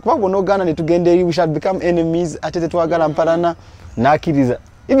like kwa bono gana ne tugende we shall become enemies atete twagala mparana nakiriza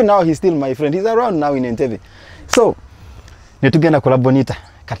even now he's still my friend he's around now in Entebbe so ne tugenda kula Bonita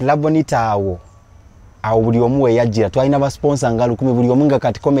kati la Bonita awo buli omu yajira twalina ba sponsor nga 10 buli omu nga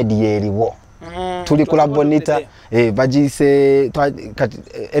kati comedy yeriwo tuli kula Bonita bajise kati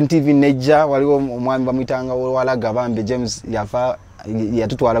NTV Neja waliwo omwami bamwitanga walaga bambe James yafa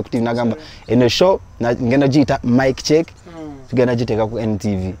yatutwala ku TV nagamba eno show ngenda jita mic check tugenda jiteka ku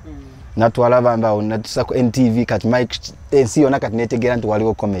NTV natwala bamba natusa ku NTV kati mic ensi yona kati netegera nti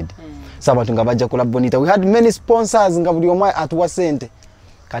waliwo comedy saba tunga bajja kula Bonita we had many sponsors nga buli omu atuwa sente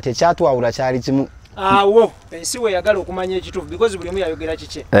kati kyatwawula kyali kimu awo ensiwe yagala okumanya ekitufu because buli omu yayogera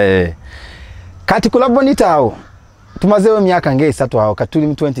kiche kati kula Bonita awo tumazewo emyaka nge3 awo katuli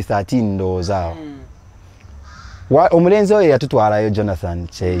mu 2013 ndowooza awo omulenzi oyo yatutwalayo Jonathan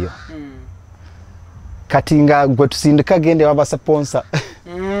Cheyo kati nga gwe tusindika gende waba sponsor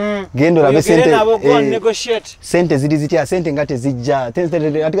gendo labe sente zili zitya sente ngate zijja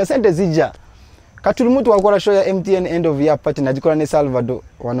atika sente zijja katuli mutu wakola show ya MTN end of year party najikola ne Salvador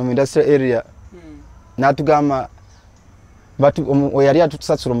wano mu industrial area natugama batu oyali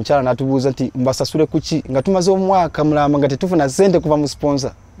atusatsula mukyala natubuuza nti mbasasule kuki nga tumaze omwaka mulamba nga tetufuna sente kuva mu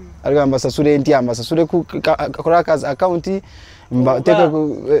sponsor aliga mbasasule nti ambasasule ku crackers account mbateka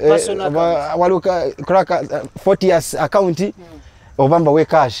waluka crackers 40 years account obamba we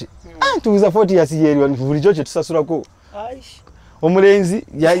cash tuuza 40 years yeri bulijjo kye tusasula ko omulenzi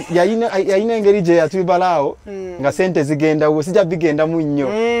yayina engeri gye yatubalaawo nga sente zigenda wo sija bigenda munnyo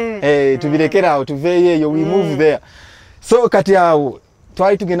tubirekera awo tuveeyo we move there so kati awo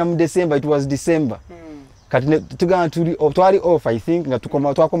twali tugenda mu December it was December kati tugamba twali off I think nga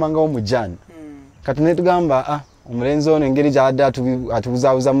twakomangawo mu Jan kati ne tugamba omulenzi ono engeri gy'adde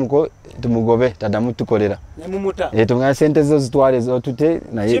atubuzaabuza muko tumugobe taddamu tukolera tugamba sente zo zitwale zotute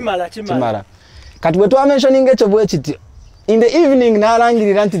naye kimala kati bwe twamentioninga ekyo bwe kityo in the evening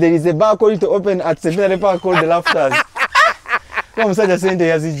nalangirira nti there is a bar called to open at Centenary Park called the Laughters kwa musajja sente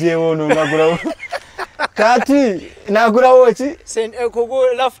yazijjeewo ono ngagulawo kati nagulawo ki kugo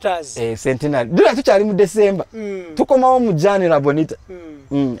Laughters Centenary dula tukyali mu December tukomawo mu Jan la Bonita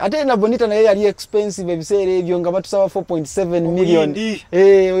ate na Bonita naye yali expensive ebiseera ebyo nga batusaba 4.7 million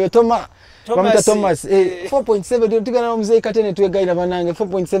oyo Thomas 4.7 tugana omuzeyi katene twegaira banange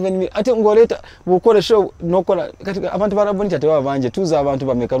 4.7 million ate ngoleta bukola show nokola kati abantu bara Bonita tebaba banje tuza abantu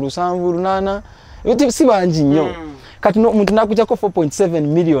bameka 7 8 biti si banji nnyo kati no muntu nakuchako 4.7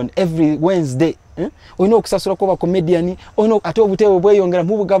 million every Wednesday oyina okusasula ko ba comedian oyina ate obutewe bweyongera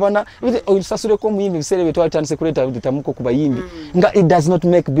mu bugabana oyisasule ko muyimbi biserebe twatandise kuleta bitamuko ku bayimbi nga it does not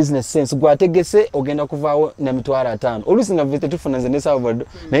make business sense gwategese ogenda kuvaawo na mitwala 5 olusi nga vete tufuna nze Salvador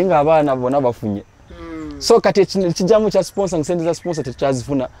naye nga abaana bona bafunye so kati kijamu cha sponsor ngisende za sponsor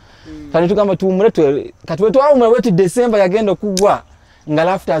tetazifuna kati tukamba tuumulete kati wetu awo wetu December yagenda kugwa nga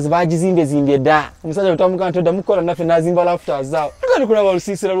lafters bagizimbe zimbye da omusajja utamuka ntoda mukola nafe nazimba lafters zao tukali kuna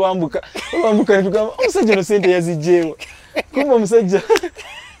balusisira lwambuka tukamba omusajja no sente yazijewo kumba omusajja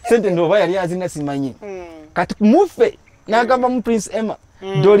sente ndo yali azina simanyi kati mufe nagamba mu Prince Emma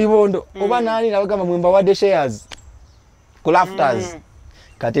Dolibondo oba nani nabagamba mwemba wade shares ku lafters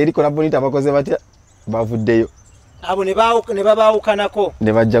kati eri kola bonita bakoze batya bavuddeyo abo ne babaawukanako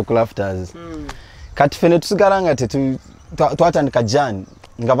ne bajja ku lafters kati fene tusigala nga twatandika Jan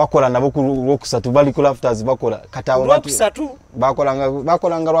nga bakola nabo ku lwokusatu bali ku lafters bakola kati awo lwokusatu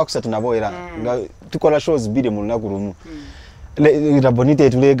bakola nga lwokusatu nabo era nga tukola shows bide mu lunaku lumu la bonita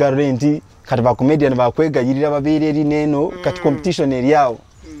etulega renti kati ba comedian bakwegayirira babeere eri neno kati competition eri awo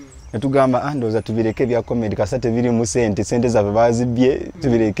netugamba andoza tubireke bya comedy kasate biri mu sente zabe bazibye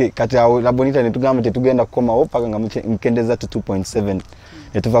tubireke kati awo la bonita netugamba tetugenda kukoma opaka nga mkendeza to 2.7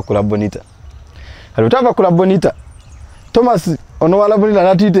 netuva ku la bonita alutava ku la bonita Thomas ono wala bonita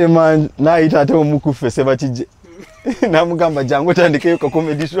natite man naita ate omukufe seba kije namugamba jangu tandike ko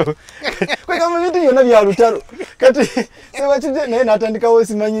comedy show kwa kama bintu yona bya lutaro kati seba kije naye natandika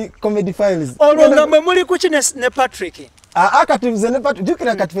wosimanyi comedy files olonga mwe muri kuki ne Patrick akati zene Patrick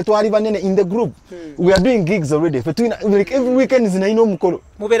dukira kati fe twali banene in the group we are doing gigs already fe twina like every weekend zina ino mukolo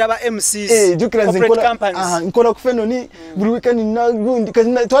mubera ba MCs dukira nkola nkola kufeno ni buli weekend na gundi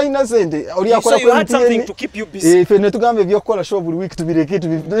kazi twina sente oli akola so you had something to keep you busy fe netugambe byokola show buli week tubireke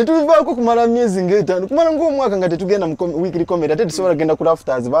tubiva ko kumala myezi ngeta kumala ngo mwaka ngate tugenda mu weekly comedy ate tusobola genda ku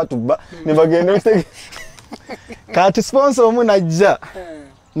lafters batuba ne bagenda kati sponsor omu najja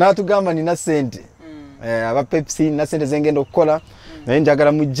natugamba nina sente aba Pepsi na sente zengendo kukola naye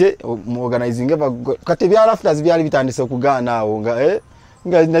njagala mujje mu organizing kati bya lafters byali bitandise okugana awo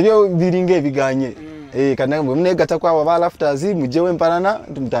nga nabyo biringe ebiganye kana munegata kwa aba lafters mujje wempanana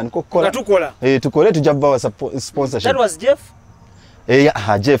tumutandika okukola tukole tujabba sponsorship. That was Jeff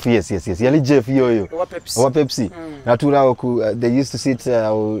Jeff yes yali Jeff yoyo wa Pepsi naturawo ku they used to sit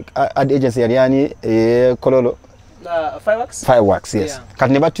ad agency yali Kololo Fireworks yes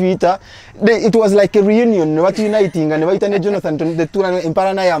kati ne batuita it was like a reunion ne batu uniting and baita ne Jonathan the tour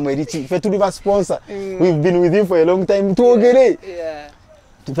imparana ya mwerichi fe tuli ba sponsor we've been with him for a long time tuogere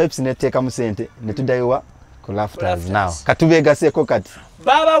to Pepsi ne teka musente ne tudaiwa ku lafters now katubega seko kati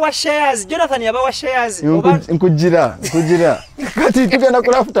baba wa shares Jonathan yaba wa shares nkujira kati tugenda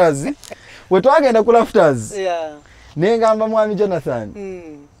ku lafters we twagenda ku lafters nengamba mwami Jonathan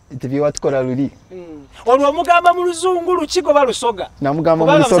interview watukola luli olwo mugamba mu luzungu lukigo balusoga namugamba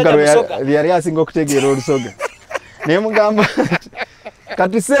mu lusoga lyali asinga okutegeera olusoga naye mugamba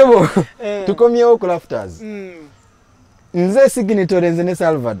kati sebo tukomyewo ku lafters nze signatory nze ne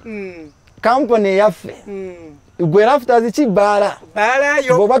Salvador company yaffe gwe lafters kibaala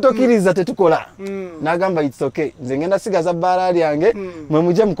bwoba tokkiriza tetukola nagamba it's okay nze ngenda sigaza baala lyange mwe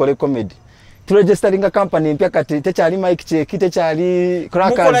muje mukole comedy registering a company mpya kati tekyali Mike Cheki tekyali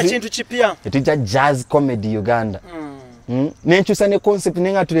Crackers mukola kintu kipya etija jazz comedy Uganda nenkyusa ne concept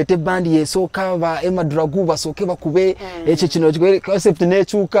nenga tulete band yesoka ba MciBrah basoke bakube ekyo kino concept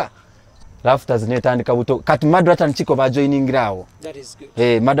nekyuka lafters netandika buto kati MciBrah tanchiko ba joining rawo that is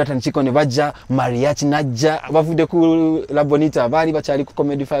good MciBrah tanchiko ne bajja mariachi najja bavude ku La Bonita bali bakyali ku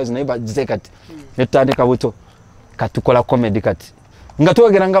comedy files naye bajize kati netandika buto katukola comedy kati nga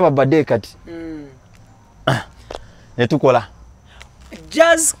twogera nga babade kati netukola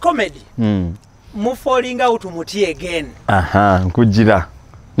jazz comedy mu falling out muti again nkujira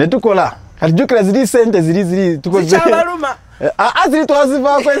netukola kati jukira ziri sente ziri tukoze chabaluma aziri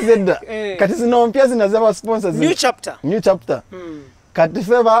twaziva kwezedda kati zino mpya zinaza sponsors new chapter kati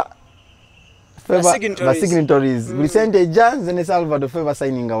feva signatories buli sente jazz ne Salvador feva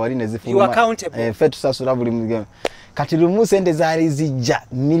signing awali nezifuma you accountable fetu sasula buli mugame kati lumu sente zari zijja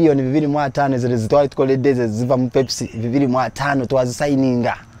milioni 2.5 zile zitwali tukoledeze ziva mu Pepsi 2.5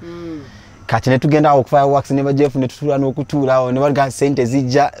 twazisigninga kati netugenda awo ku Fireworks ne Jeff ne tutula n'okutuula awo ne baga sente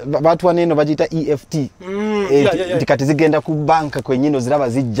zijja batu waneno bagita EFT kati zigenda ku banka kwenyino ziraba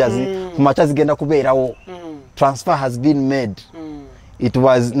zijja ku macha zigenda kubeerawo transfer has been made it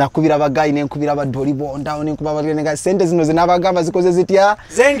was nakubira bagayi nenkubira badoli bonda nenkuba bagenda sente zino zinabagamba zikoze zitya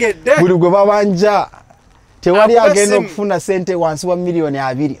zengedde buli gwe babanja tewali agenda okufuna sente wansi wa milioni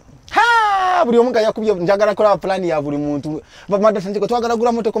 2 buli omu nga yakubye njagala kola plan ya buli muntu bamada tanjiko twagala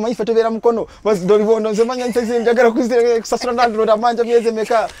gula moto koma ife tobera mukono basi doli bondo nze manya ntese njagala kusasura ndandro da manja myeze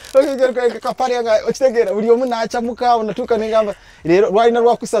meka kapare nga okitegera buli omu naacha mukawo natuka nengamba lero lwalina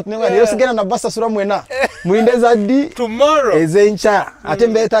lwakusatu nenga lero sigena na basa sura mwena muindeza di tomorrow ezencha ate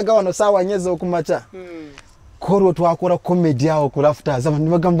mbetaga wano sawa nyezo okumacha koro twakora comedy yao kulafuta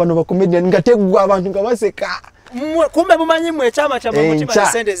abantu bagamba no ba comedian ngategwa abantu ngabaseka kumbe mumanyi mwe chama cha mutima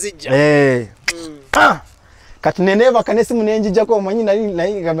sende zijja kati neneva kanesi munenji jako omanyi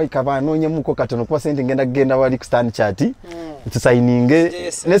nayi kama kabanonye muko katono kwa sente ngenda wali ku stand chat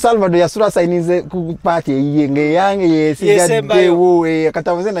tusayininge ne Salvador yasura sayinize ku party yenge yange yesigaddewo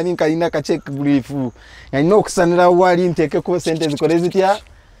katavuze nani kalina ka check brief yani okusanira wali nteke ko sente zikole zitya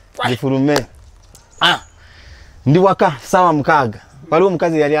zifurume ndi waka sawa mukaga waliwo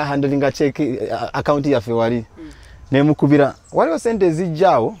mukazi yali handling check account yafe wali nemukubira waliwo sente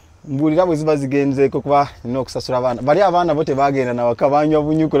zijjawo mbulira bwe ziba zigenzeko kuba nokusasura abana bali abana bote bagenda na wakabanywa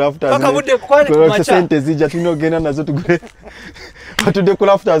bunyuko lafuta bakabudde kumacha sente zijja tunogenda nazo tugule batude ku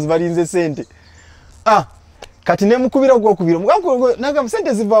lafuta balinze sente kati nemukubira gwokubira mugango naga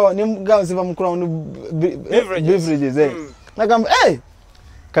sente zibawa nemugawo ziba mu crown beverages nagamba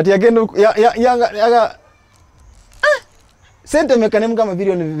kati yagenda yaga sente mekane mugama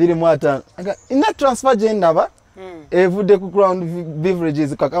bilioni 2.5 ina transfer genda ba evude ku crown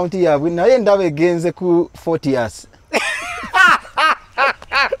beverages ku account yabwe naye ndabe genze ku 40 years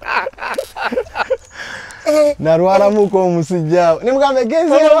narwala muko omusijja nimugambe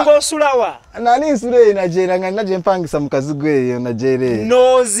genze ngosulawa nani nsure inajera nganaje mpangisa mukazigwe yo najere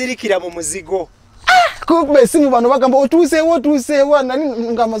no zirikira mu muzigo kube simu bano bagamba otusewa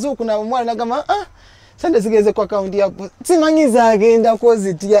nani ngamazo kuna mwana nagama sende zigeze kwa account yapo simanyiza agenda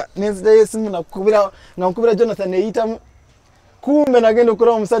kozitya nezide simu nakubira ngamukubira Jonathan eyita kumbe nagenda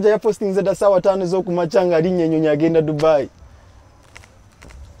kura omusajja ya posting zeda sawa 5 zo kumachanga linyenyonya agenda Dubai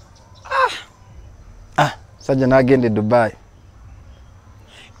sajja nagende Dubai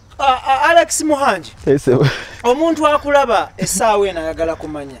Alexmuhangi omuntu akulaba esaawe enayagala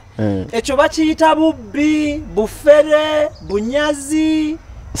kumanya ekyo bakiyita bubbi bufere bunyazi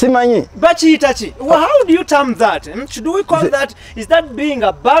simanyi bachita chi how do you term that should we call that is that being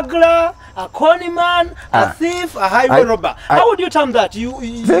a burglar a conman a thief a highway robber how would you term that you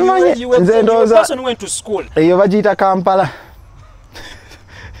were a person who went to school eyo bajita Kampala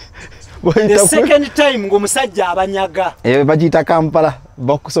the second time ngomusajja abanyaga eyo bajita Kampala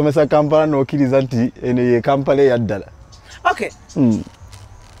bakusomesa Kampala nokiriza nti ene ye Kampala yaddala okay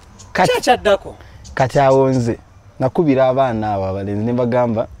kacha dako katawonze nakubira abana aba balenzi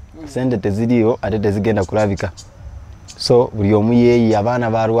nebagamba sente teziriyo ate tezigenda kulabika so buli omu yeyi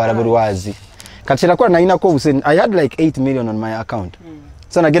abana barwala bulwazi katira kwa naina ko busen I had like 8 million on my account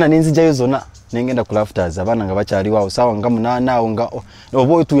so nagenda ninzijayo zona nengenda kulafters abana nga bachali wao sawa nga munana awo nga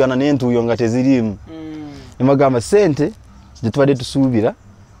obo tuyana nentuyo nga tezirimu nemagamba sente zitwade tusubira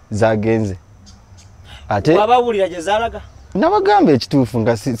zagenze ate bababulira jezalaga nabagambe ekitufu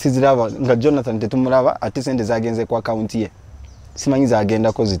nga siziraba nga Jonathan tetumulaba ate sente zagenze ku account ye simanyiza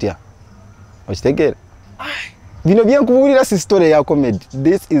agenda ko zitya okitegera bino byenkubulira si story ya comedy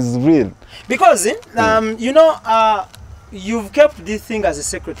this is real because you know you've kept this thing as a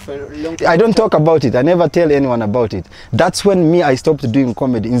secret for a long time. I don't talk about it. I never tell anyone about it. That's when I stopped doing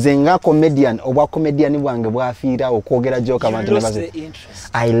comedy. Nze nga comedian oba comedian bwange bwafira okwogera joke abantu nebaze.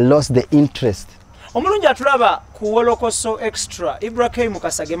 I lost the interest. Omulungi atulaba ku WOLOKOSO extra IBRAH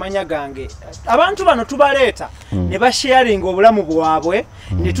Mukasage manya gange abantu bano tubaleta ne basharing obulamu bwabwe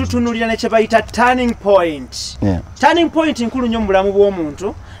ne tutunulira ne kyebayita turning point. Turning point nkulu nnyo mu bulamu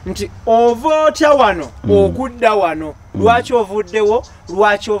bw'omuntu nti ovotya wano okudda wano lwaki ovuddewo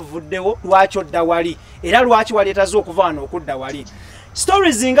lwaki odda wali era lwaki waleetaze okuva wano okudda wali.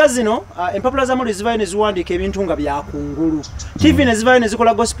 Stories nga zino empapula za muli zivayo ne ziwandiika ebintu nga byakungulu. TV ne zivayo ne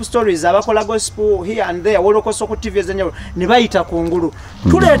zikola gospel stories abakola gospel here and there WOLOKOSO ku TV ezenjawulo ne bayita kungulu.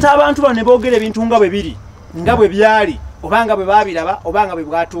 Tuleeta abantu bano ne boogera ebintu nga bwe biri nga bwe byali obanga bwe babiraba obanga bwe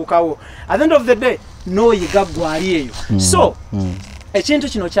bwatuukawo. At the end of the day no yigaggwali eyo. So ekintu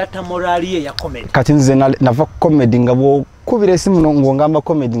kino kyatta morali ye ya comedy. Kati nze nava comedy nga bw'okubira esimu ng'ongamba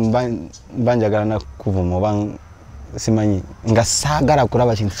comedy banjagala na kuvuma oba simanyi nga saagala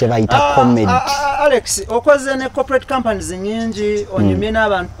kulaba kintu kye bayita comedy. Alex okoze ne corporate companies nyingi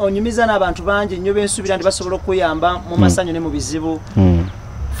onyumiza n'abantu bangi nnyo bensubira ndi basobola okuyamba mu masanyu ne mu bizibu.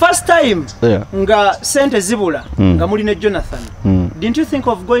 First time nga sente zibula nga muli ne Jonathan. Didn't you think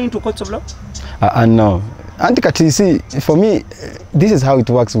of going to court of law? No. Anti see, for me, this is how it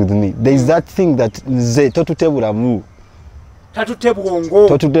works with me. There is that thing that ze totutebula mu tatute bwongo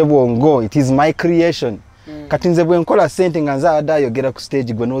tatute bwongo it is my creation kati nze bwe nkola sente nga nza adayogera ku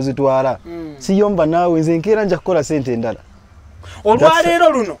stage gwe n'ozitwala siyomba naawe nze nkeera nja kukola sente endala olwaleero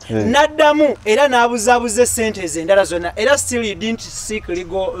luno naddamu era n'abuzaabuza sente ez'endala zonna era still you didn't seek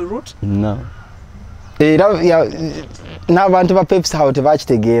legal route no era n'abantu ba Pepsi how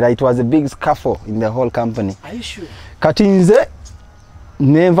tebakitegeera it was a big scuffle in the whole company. Are you sure? Kati nze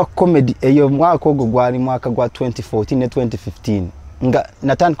never comedy eyo mwaka ogwo gwali mwaka gwa 2014 ne 2015 nga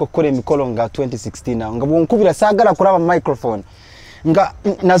natandika okukola emikolo nga 2016 nga bwonkubira saagala kulaba microphone nga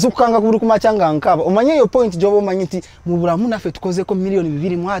nazukanga kubuli kumachanga nkaba omanye yo point jobo omanyi nti mu bulamu naffe tukozeko milioni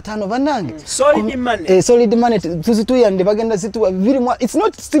 2.5 banange solid money solid money tuzituyande bagenda zitu 2 it's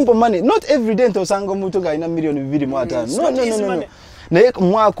not simple money not every day tosanga omuntu ga ina milioni 2.5 no naye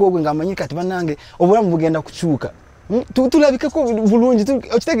mwaka ogwe nga amanyi kati banange obulamu bugenda kuchuka tulabikeko bulungi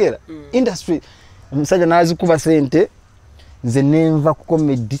okitegeera industry omusajja nazikuba sente nze nenva ku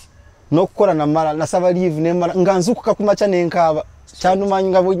comedy nokukola namala nasaba leave nemala nga nzukuka kumacha nenkaba kyandumanyi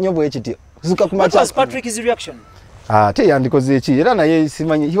nga bwonyo bwekityo zuka kumacha. What was Patrick's reaction? Te yandikoze eki era naye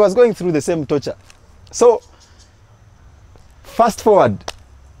simanyi he was going through the same torture. So fast forward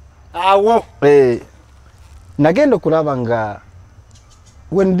awo nagenda kulaba nga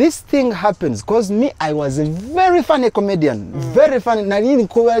when this thing happens, because me, I was a very funny comedian, very funny. Nalini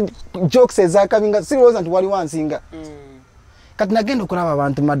kuwa jokes ezakabinga, still wasn't what he wants singer. Kati nagenda kulaba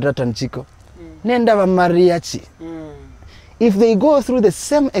abantu madrata nchiko. Nenda ba mariachi. If they go through the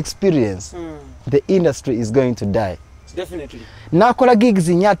same experience, the industry is going to die. Definitely. Nakola gigs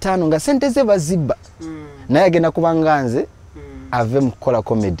nya 5 nga sente ze baziba. Naye agenda kubanganze ave mukola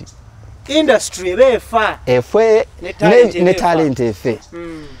comedy. Industry befa efe ne talent efe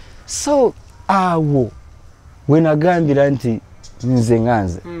so awo wenagambira nti nze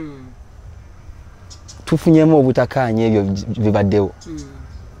nganze tufunyemo obutakanye ebyo bibaddewo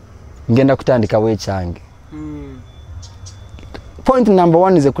ngenda kutandika wechange point number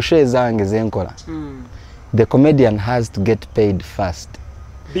 1 is kushare zange zenkola the comedian has to get paid first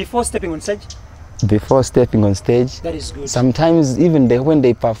before stepping on stage. Before stepping on stage. That is good. Sometimes even when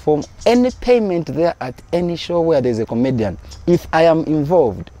they perform any payment there at any show where there's a comedian, if I am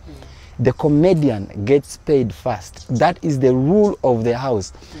involved, the comedian gets paid first. That is the rule of the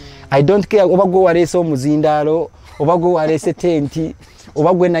house. I don't care oba go warese omuzindalo, oba go warese tenti,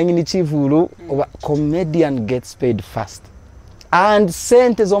 oba gwe nanyini chivulu, oba comedian gets paid first. And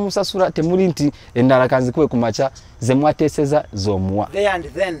sente zomusasura temuli nti endala kanzi kuwe kumacha zemwateseza zomwa. There and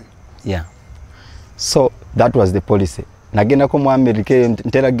then. Yeah. So that was the policy. Nagenda ko mu America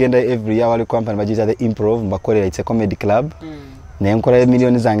ntera genda every year wali company bajita the Improv mbakorera it's a comedy club. Ne nkora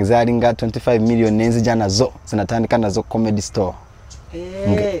million zange zali nga 25 million nenzi jana zo zinatandika nazo comedy store.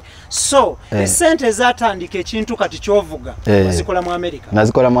 So sente zatandika ekintu kati kyovuga bazikola mu America.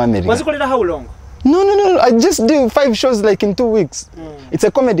 Nazikola mu America. Wazikolera how long? No, I just do 5 shows like in 2 weeks. It's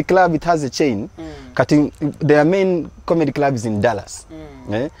a comedy club, it has a chain. Cutting their main comedy club is in Dallas.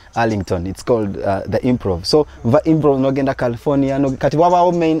 Arlington. It's called the Improv. So Improv nogenda California no kati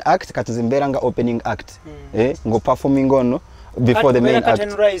wabawo main act kati zimberanga opening act. Ngo performing ono before the main act.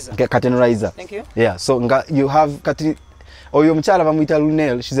 Curtain riser. Thank you. Yeah, so you have kati oyo mchala bamwita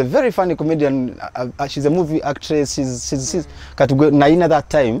Lunel. She's a very funny comedian. She's a movie actress. She's kati naina that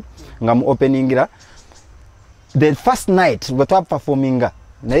time ngam opening ira. The first night we were performing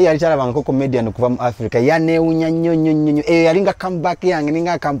na yali chala banko comedian kuva mu Africa yane unya nyonyo yalinga comeback yange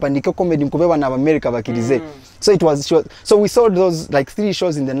ninga company ko comedy nkubeba na America bakirize. So it was short. So we sold those like 3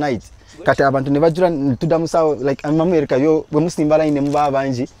 shows in the night. Kati abantu ne bajura tudamusawo like in America yo we musimbala ine mba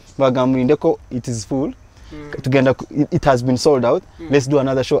banji bagamurinde ko it is full. Tugenda it has been sold out. Let's do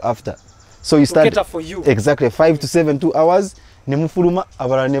another show after. So you start exactly 5 to 7 2 hours. Nemufuruma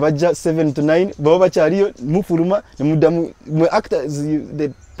abara nebaja 7 to 9 baba chaliyo mufuruma nemudamu actors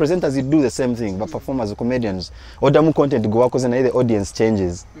the presenters you do the same thing but performers comedians odamu content go wako na the audience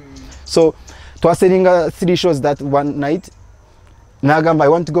changes. So twaselinga 3 shows that one night nagamba I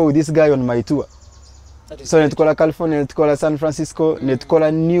want to go with this guy on my tour. So netkola California, netkola San Francisco,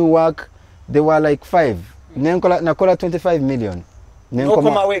 netkola Newark. They were like 5 nakola 25 million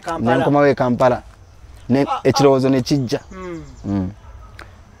nenkoma we Kampala ne ekirozo ne kijja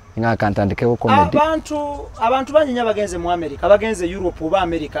nga kantandikewo comedy. Abantu banyinya bagenze mu America, bagenze Europe oba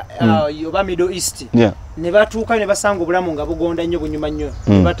America oba Middle East. Ne batuuka ne basanga obulamu nga bugonda nnyo bunyuma nnyo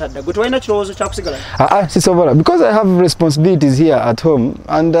batadda. Gwe tolina kirowoozo kya kusigala? Sisobola because I have responsibilities here at home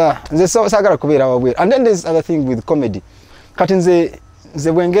and nze sagala kubeera wabweru. And then there's other thing with comedy. Kati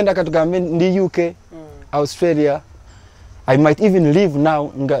nze bwengenda katugambe ndi UK, Australia, I might even live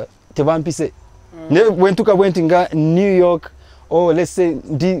now nga tebampise. Ne wentuka bwentinga New York or let's say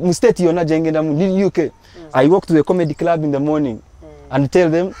the state yona jengenda mu UK, I walk to the comedy club in the morning and tell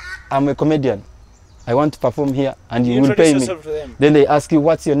them I'm a comedian. I want to perform here and you will pay me. Then they ask you,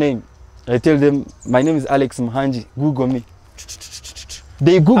 what's your name? I tell them, my name is Alexmuhangi. Google me.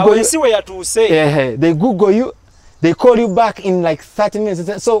 They Google you. See where to say. They Google you. They call you back in like 30 minutes.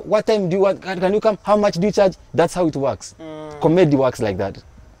 Say, so what time do you want? Can you come? How much do you charge? That's how it works. Comedy works like that.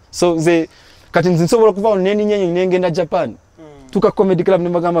 So they kati nsobola kuva neni nyenye ngenda Japan. Tuka comedy club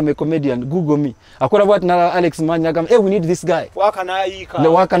nimagamba me comedian. Google me. Akola what na Alexmuhangi agamba, hey, we need this guy. Waka na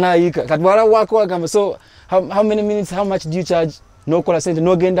yika. Kati wala wako agamba. So how many minutes? How much do you charge? No call center,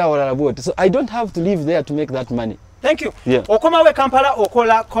 no genda or about. So I don't have to live there to make that money. Thank you. Yeah. Okoma we Kampala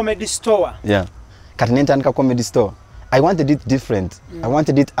okola comedy store. Yeah. Katinenta nika comedy store. I wanted it different. I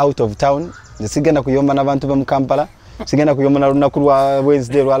wanted it out of town. Sigenda kuyomba na bantu ba Kampala. Sigenda kuyomba na lunaku lwa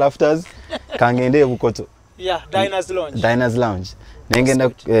Wednesday lwa lafters. Kangende Bukoto. Yeah, Diners Lounge. Diners Lounge.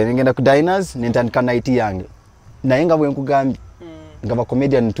 Nengenda ku Diners nentandika night yange. Nayenga bwe nkugambi. Ngaba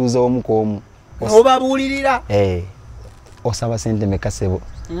comedian tuze omukomu. Obabulirira. Osaba sente mekasebo.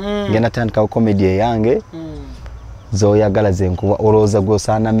 Ngenda tandika comedy yange. Zoyagala zenkuwa oroza go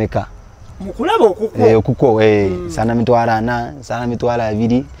sana meka. Mukulaba okuko. Okuko sana mitwala na, sana mitwala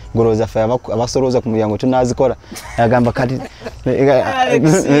 2 ngoroza fa abasoroza kumyango tunazikola. Nagamba kati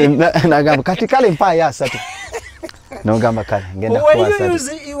nagamba kati kale mpa ya satu. No gamba kale ngenda kwa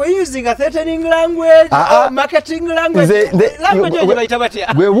satu. Were using a threatening language or marketing language? Language baita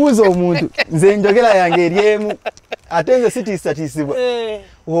batia. Gwe buzo omuntu nze njogera yange eryemu atenze city statisibwa.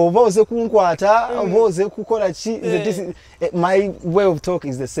 Oboze kunkwata oboze kukola chi my way of talk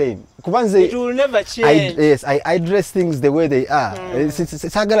is the same. Kubanze it will never change. I dress things the way they are.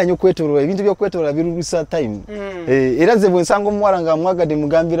 Sagala nyo kwetoro ebintu byo kwetoro birurusa time. Era ze bwensango mwalanga mwagade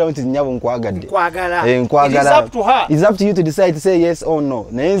mugambira nti nyabo nkwagadde. Nkwagala. It's up to you to decide to say yes or no.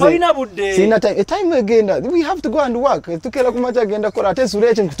 Nenze sina time. A time again we have to go and work. Tukela kumacha agenda kola ate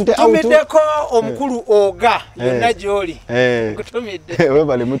sureche nkutute out. Tumedeko omukulu oga yonna joli. Kutumide.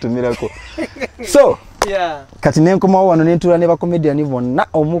 Webale mutumirako. So kati nenkoma wano nentura ne ba comedian bonna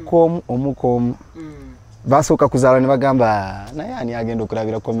omukomu basoka kuzala ne bagamba na yani agenda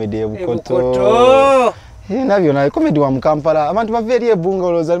okulabira comedy ebukoto nabyo na comedy wa Kampala abantu baveri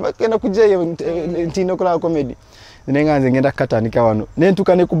ebungoloza bagenda kujeyo ntino kola comedy nenganze ngenda katanika wano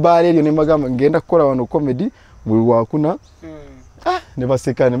nentuka ne kubale eryo ne bagamba ngenda kukola wano comedy bwe wakuna ne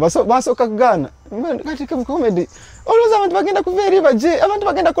basekane basoka kugana kati comedy oloza abantu bagenda kuveri baje abantu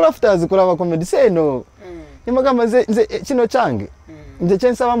bagenda kola afters kola ba comedy say no nimagamba nze kino change nze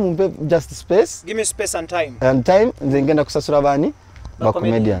chensaba mumpe just space, give me space and time nze ngenda kusasula bani ba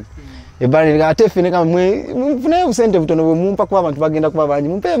comedian ebali ngate fine kama mfune usente butono bwe mumpa kwa abantu bagenda kuba banji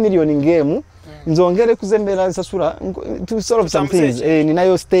mumpe milioni ngemu nzongere kuzembera sasula to solve some things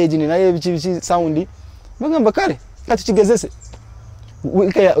ninayo stage ninayo ebichi sound bagamba kale kati kigezese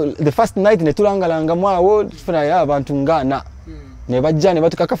the first night netulangalanga mwawo funa ya abantu ngana ne bajjane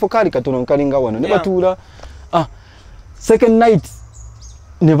batukakafo kali katono nkalinga wano ne batula second night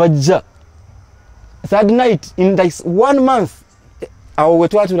ne bajja third night in this 1 month awo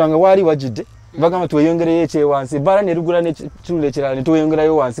wetwatulanga wali wajide bagamba tweyongere yeche wansi bara ne rugula ne chule chira ne tweyongera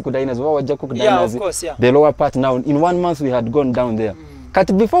yo wansi ku Diners wajja ku Diners the lower part now in 1 month we had gone down there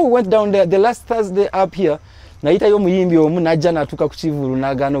cut before we went down there the last Thursday up here naita yo muyimbi omu najja natuka ku Kivulu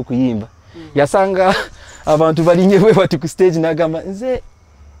nagana okuyimba yasanga abantu balinyewe bati ku stage nagamba nze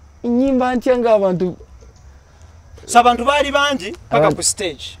nyimba ntyanga abantu sabantu bali banji paka ku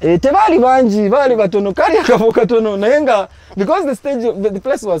stage tebali banji bali batono kali akavuka tono nayenga because the stage the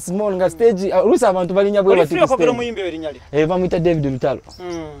place was small nga stage rusa abantu balinyabwe bati ku stage muyimbi werinyali bamwita David Lutalo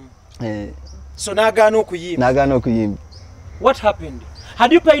so nagana okuyimba what happened?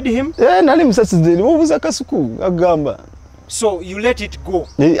 Had you paid him? Nali musasizeli wobuza kasuku agamba. So you let it go.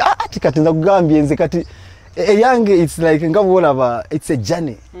 Ati kati nza kugambye nze kati yange it's like ngabona ba it's a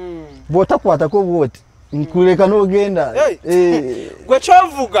journey. Bota kwata ko boti nkuleka no genda. Gwe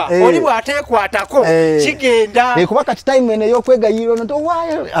chovuga oli bwatekwatako kigenda. Kuba kati time ene yo kwega yiro no to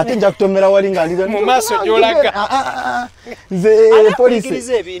why ate nja kutomera wali ngaliza mu maso jolaga. Nze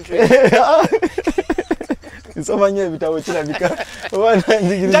police ebintu. Nsomanye bitabo kirabika wana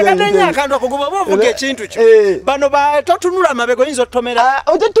njigiriza takatanya kandwa kugoba bovuga ekintu kyo bano ba totunula mabego yinzo tomera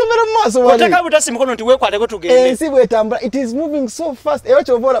otetomera maso wali otaka butasi mkono nti wekwateko tugende sibwe tambula it is moving so fast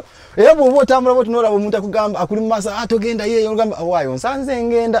ewacho vola yabo botambula botunula bomuntu akugamba akuli masa atogenda yeye ngamba wayo nsanze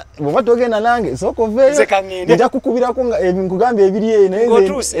ngenda boba togenda nange soko veyo nja kukubirako nkugambye ebiri yeye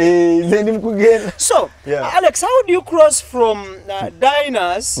nze ndi mkugenda so Alex, how do you cross from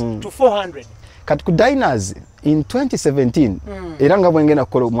Diners to 400? Kati ku Diners in 2017 era nga bwe ngenda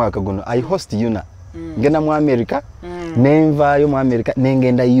kukola omwaka guno I host UNA ngenda mu America nenvayo mu America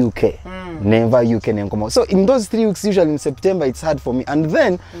nengenda UK never UK nenkomo. So in those 3 weeks usually in September it's hard for me, and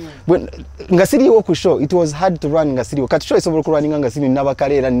then when ngasiri oku show it was hard to run ngasiri kat show isobora ku running ngasiri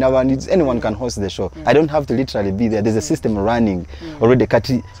nabakalera anyone can host the show. I don't have to literally be there, there's a system running already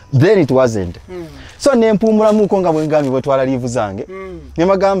kati then it wasn't. So nempumula muko nga bwengambi bwetwala live zange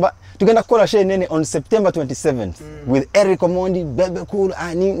nemagamba tugenda kukola show nene on September 27th with Eric Omondi, Bebe Cool,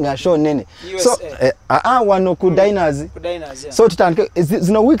 ani nga show nene. So wano ku diners. So tutandike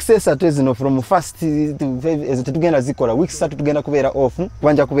zino weeks esatu zino from first to tugenda zikola weeks esatu tugenda kubeera off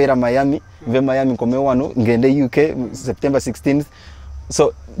kwanja kubeera Miami Miami nkome wano ngende UK September 16th.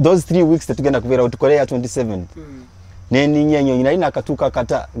 So those 3 weeks tugenda kubeera utukole ya 27th. Nendi nyenyo ina akatuka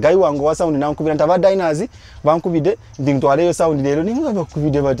kata gai wango wa sound nankubira ntaba diners bankubide ndi ntwaleyo sound lero ninga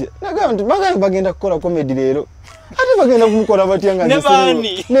bakubide bati nagamba bagamba bagenda kukola comedy lero ate bagenda kumukola bati yanga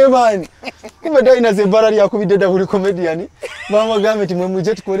nebani kuba diners ebarali yakubide da buli comedian mama gambe timwe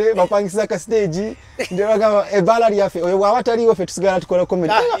muje tukole bapangisa ka stage ndi bagamba ebarali yafe oyo wawatali ofe tusigala tukola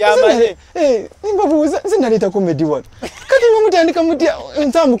comedy nimbabuza zinaleta comedy what kati mumutandika mutia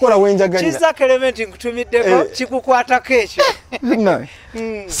ntambu kola wenja gani chiza element nkutumiddeko chikukwata kecho no.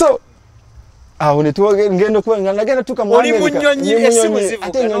 So ne tuoge ngendo kwa ngagenda tuka mu America oli munyonyi esimu zivuga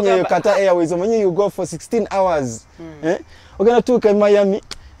ate nyonyi kata airways omanyi you go for 16 hours ogenda tuka Miami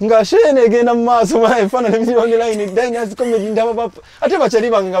ngashene genda maso ma mfano ne video online diners comedy ndaba bapa ate bachali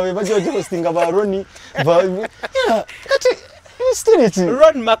bangabe bajo hostinga ba Ronnie kati Stility.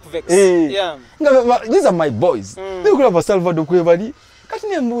 Ron McVex. Yeah. These are my boys. They could have Salvador Kwebali. Kati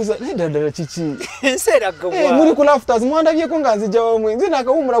nembuza ndadala chichi. Sera gwa. Muri ku lafters mwanda bye ko nganzi jawo mwe. Nzina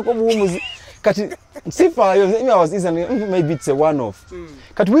akahumura ko buhumuzi. Kati sifa yo I was easily maybe it's a one off.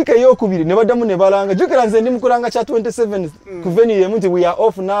 Kati wike yo kubiri ne badamu ne balanga. Jukira nze ndi mukuranga cha 27 ku venue ye muti we are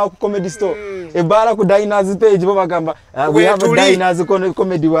off now ku comedy store. Ebara ku diners page bo bagamba we have a diners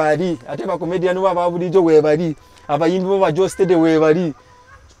comedy wali. Ate ba comedian wa babulijo we bali. Abayimbi bo bajostede we bali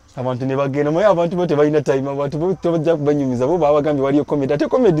abantu ne bagenda moyo abantu bote balina time abantu bo bajja kubanyumiza bo babagambi wali comedy ate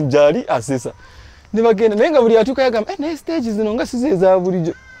comedy jali asesa ne bagenda nenga buli atuka yagamba na stage zino nga sizeza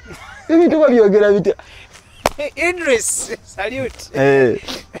bulijo ebintu babyogera bita Idris salute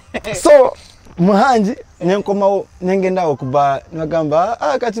so Muhangi nenkomawo nengenda okuba nagamba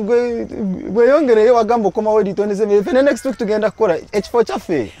kati gwe yongereyo wagamba okomawo di 27 next week tugenda kukola H4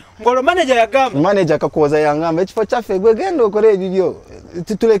 chafe ngolo manager yagamba manager akakoza yangamba H4 chafe gwe genda okole ebibyo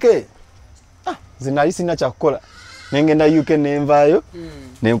tutuleke zinalisi na chakola nengenda UK nenvayo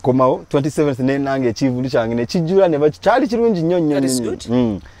nenkomawo 27th nenange chivuli change ne kijula ne bachali kirungi nyonyo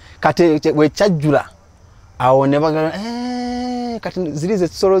kate we chajula awo ne bagala kati zilize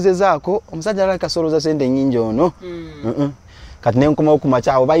soroze zako omusajja alaka soroza sente nyingi ono kati nenkoma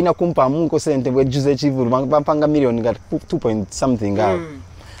okumacha abo balina kumpa munko sente bwe juze chivulu bampanga million ga 2 point something awo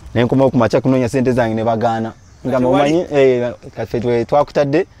nenkoma okumacha kunonya sente zange ne bagana ngamba omanyi kati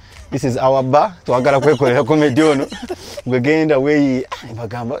twakutadde this is our bar twagala kwekolera comedy ono gwegenda weyi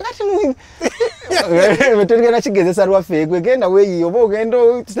bagamba kati metugenda kigezesa lwaffe gwegenda weyi oba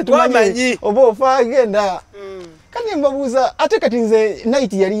ogendo tumanyi oba ofa genda kati mbabuza ate kati nze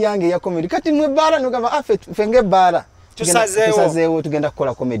night yali yange ya comedy kati mwe bara nogamba afe fenge bara tusazeewo tugenda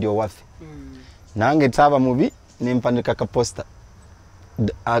kukola comedy owaffe nange taba mubi nempandika ka poster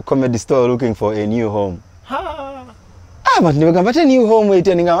a comedy store looking for a new home but nibagamba te new home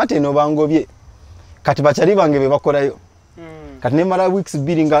ete ninga ate no bangobye kati bachali bange be bakolayo kati ne mara weeks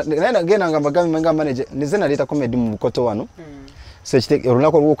bilinga nenda gena ngamba gamba manager nizena leta comedy mu Bukoto wano so chiteke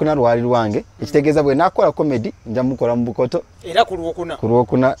olunako lwokuna lwali lwange ekitegeza bwe nakola comedy nja mukola mu Bukoto era ku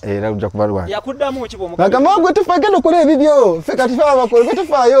lwokuna era uja kuba lwange yakuddamu kibo mu bagamba gwe tufagenda kola ebibyo fe kati fa bakole gwe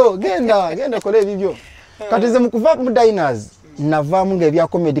tufayo genda kola ebibyo kati ze mukuva mu diners nava mu ngebya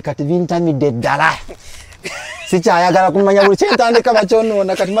comedy kati vintamide dala sicha ayagala kumanya buli kyentandika bachono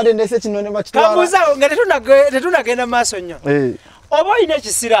na kati made ndese kinone bakitwala kabuza ngate tunagenda maso nnyo oba ine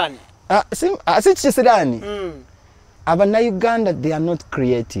kisirani si kisirani aba Uganda they are not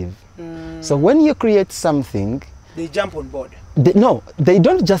creative so when you create something they jump on board they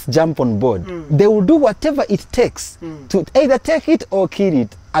don't just jump on board they will do whatever it takes to either take it or kill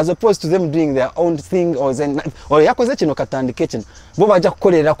it as opposed to them doing their own thing or yakoze kino katandike kino bo bajja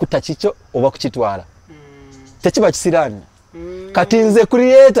kukolera kutachicho oba kukitwala tekiba kisirani kati nze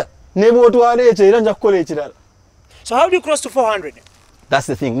creator nebo otwala ekyo era nja kukola ekirala. So how do you cross to 400? That's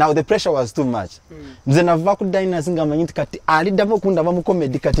the thing. Now the pressure was too much. Nze nava ku diners nga manyiti kati aliddamu okundaba mu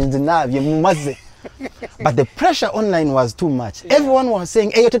comedy kati nze nabye mumaze But the pressure online was too much. Everyone was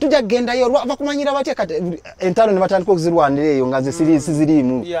saying, "Eyo tetuja genda yo bakumanyira batya kati entalo ne batandika okuzirwanira eyo nga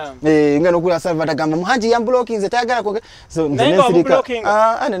zirimu." Ngeno kula sava batagamba Muhangi blocking ze tayagala ko. So and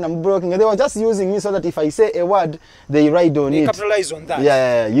I'm blocking. They were just using me so that if I say a word, they ride on it. Capitalize on that.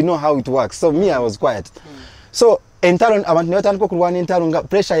 Yeah, you know how it works. So me, I was quiet. So entalo abantu batandika okulwana entalo nga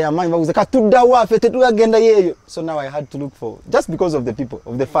pressure ya mine baguze katudda wafe tetuja genda yeyo. So now I had to look for, just because of the people,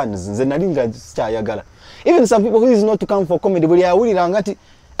 of the fans, nze nalinga kyayagala. Even some people who is not to come for comedy, buli awulira ngati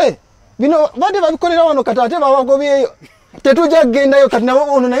bino bade babikolera wano katate babagobyeyo tetuja genda yo kati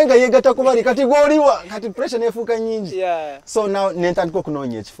nabo ono naye nga yegata kubali kati goliwa kati pressure nefuuka nyingi. So now nentandika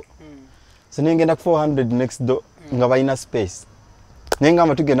okunoonya ekifo. So nengenda ku 400 next door nga balina space.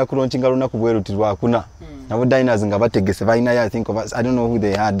 Nenga tugenda kulaunching lunaku bweruti lwakuna. Nabo diners nga bategese balina, I think of us, I don't know who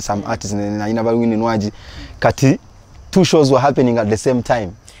they had, some artists na balwini nwaji kati 2 shows were happening at the same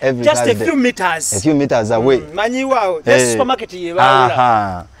time. Just a few meters. A few meters away. Manyi wow, this supermarket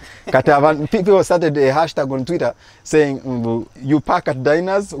yebaula. Kati people started a hashtag on Twitter saying, "You park at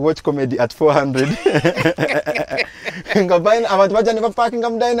diners, watch comedy at 400." Ngabaina abantu bajane parking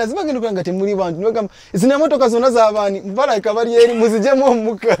am diners bagenda kwanga muri bantu nogam izina motoka zona zabani mbala ikabari eri muzijemo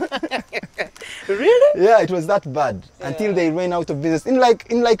omuka. Really? Yeah, it was that bad until they ran out of business in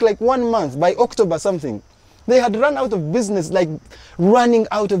like 1 month. By October something, they had run out of business, like running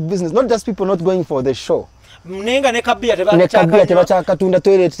out of business. Not just people not going for the show. Nenga nekabia tebachaka tunda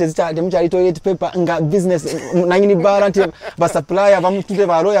toilet temuchali toilet paper nga business nanyini bar anti ba supplier bamutute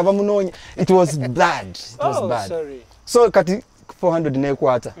baroya bamunonya. It was bad. It was bad. Sorry. So kati 400 ne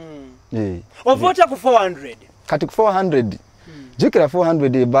kwata. Ovota ku 400. Kati ku 400. Jukira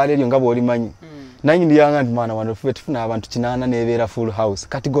 400 bale lyo ngabo olimanyi. Nanyini yanga mwana wano funa abantu kinana nebera full house.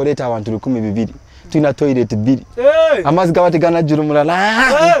 Kati goleta abantu 12. Tuna toilet bili. Amazi gabategana juru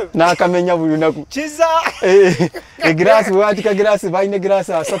mulala. Na akamenya buli naku. Chiza. Glass wati ka glass baine glass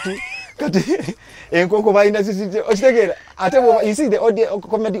asatu. Kati enkoko baine sisi ochitegera. Ate you see the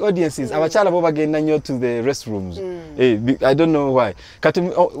comedy audiences abachala bo bagenda nyo to the restrooms. I don't know why. Kati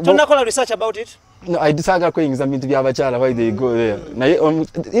tunakola research about it. No, I decided to examine to be abachala why they go there. Now,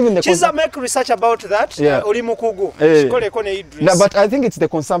 even the Chiza make research about that. Oli mukugu. Shikole kone Idris. No, but I think it's the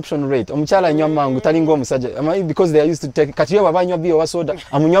consumption rate. Omuchala nyamangu talingo musaja. Because they are used to take kati yo babanywa bio wasoda.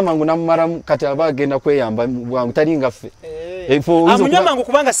 Amunyamangu namara kati abagenda kweyamba wangu talinga fe. Amunyamangu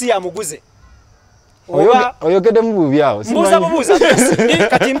kubanga si amuguze. Oyogede mbubi yao. Mbuza.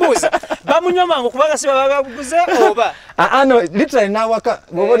 Kati mbuza. Bamunyamangu kubanga si babaguze oba. No, literally now waka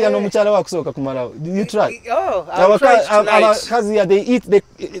bobori ano muchala wakusoka kumala. You try. I'll try tonight. Kazi they eat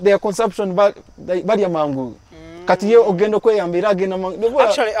their consumption bali mangu. Kati yo ogendo kweyambira agenda mangu.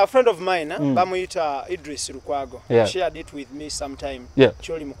 Actually a friend of mine bamuyita Idris Lukwago shared it with me sometime.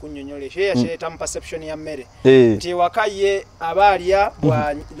 Choli mukunyonyole share tam perception ya mmere. Ti wakaye abalya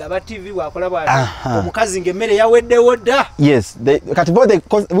bwa laba TV wakola bwa omukazi ngemmere yawedde wodda. Yes, kati both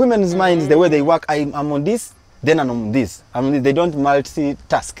the women's minds the way they work, I'm on this then I'm on this. They don't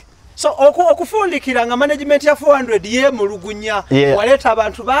multitask. So okufundikira nga management ya 400 ye mulugunya waleta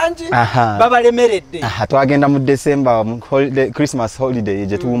abantu banji babalemeredde. Twagenda mu December Christmas holiday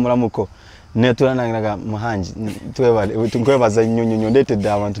je tuwumulamuko ne tulananga Muhangi tukwebaza nnyonyonyo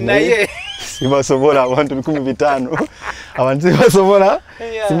ndetedde abantu naye sibasobola abantu 15 abantu sibasobola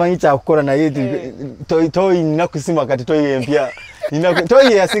simanyi kya kukola naye toyi nakusima kati toyi empya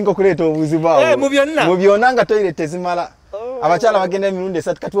toyi yasinga kuleta obuzi bwawo mu byonna nga toyi tezimala. Abachala bagenda emirundi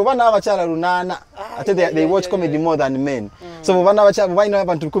 3 kati bobana abachala 8 ate they watch comedy more than men. So bobana abachala bayina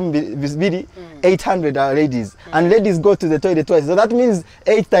abantu 12 800 are ladies and ladies go to the toilet twice. So that means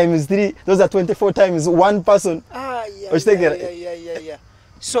 8 times 3, those are 24 times one person. Yeah.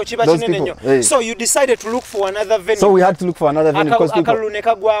 So chiba chinene nyo. So you decided to look for another venue. So we had to look for another venue because people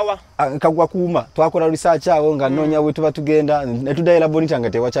akaluneka gwawa kagwa kuuma twakola research awo nga nonya wetu batugenda netudayira bonita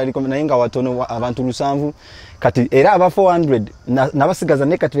ngate wachali naye nga watono abantu 700 kati era aba 400 nabasigaza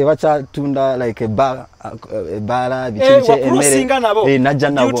nekati bacha tunda like a bar bichiche emere najja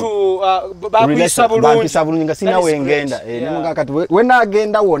nabo bakwisabulungi nga sina wengenda nemuga kati when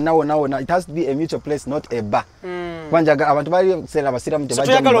agenda wona it has to be a mutual place, not a bar. Kwanja abantu bali sera basira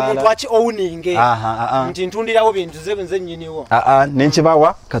mtebaje tuyagala omuntu achi owning nti ntundirawo bintu nze nnyiniwo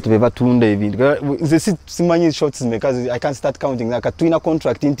nenchibawa katube batunda ebintu nze simanyi shots makers. I can't start counting that katuna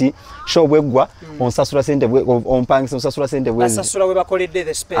contract nti show bwegwa on sasura sente on pangs on sasura sente bwe sasura we bakoledde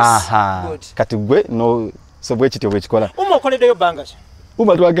the space. Good kati gwe no so bwe kityo bwe kikola okoledde yo banga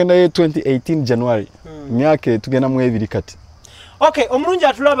twagenda 2018 January myake tugenda mu ebiri kati. Okay, omulungi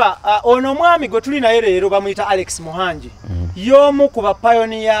atulaba ono mwami gwe tuli naye leero bamuyita Alexmuhangi. Y'omu ku ba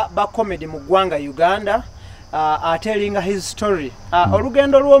pioneer ba comedy mu ggwanga Uganda. Telling his story.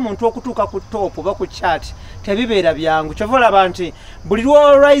 Olugendo lw'omuntu okutuuka ku top oba ku chart tebibeera byangu. Kyovola abantu buli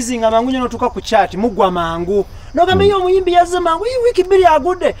lwo rising amangu nyo tuka ku chart mugwa mangu. Nogamba yo omuyimbi yazze mangu iyi wiki bbiri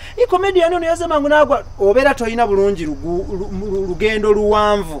agudde. I comedian ono yazze mangu nagwa obeera toyina bulungi lugendo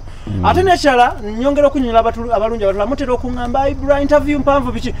luwanvu. Ate nekala nyongera okunyula abalungi abatula mutera okungamba IBRAH interview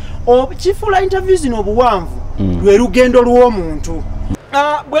mpanvu biki. Kifula interviews zino obuwanvu lwe lugendo lw'omuntu.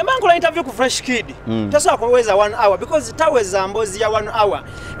 Bwemba nkola interview ku Fresh Kid tasobola kuweza 1 hour because taweza mbozi ya 1 hour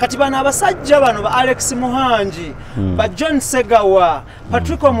kati bana abasajja bano ba Alexmuhangi ba John Segawa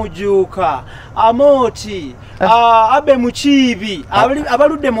Patrick Mujuka Amoti Abe Muchibi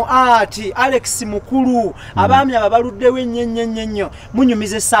abaludde mu art Alex Mukulu abami abaludde wenyenyenyenyo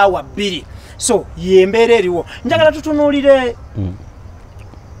munyumize sawa 2 so yembere eriwo njagala tutunulire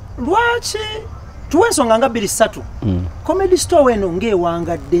lwachi tuwensonga nga 2-3 comedy store weno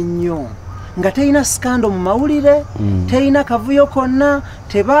ngewangadde nnyo nga teina skando mu mawulire teina kavuyo konna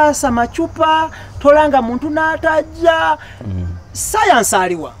tebaasa macupa tolanga muntu n'atajja science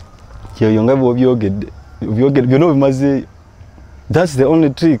aliwa kyeyo nga byogedde byonna bimaze. That's the only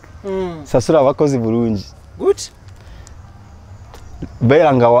trick. Sasula abakozi bulungi good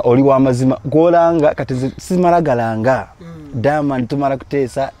beeranga oli w'amazima golanga kati simalagalanga Diamond tumara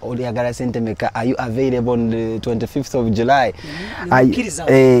kutesa oliyagala sente meka. Are you available on the 25th of July?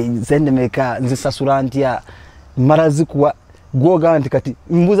 Sente meka nzisasula ntya marazi kuwa gwoga nti kati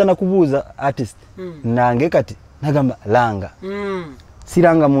mbuza na kubuza artist nange kati nagamba langa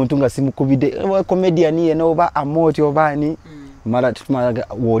siranga muntu nga simukubide comedian ye noba amoti obani mara tumaraga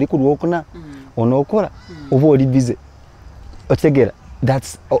woli kulwokuna onokola oba oli busy otegera.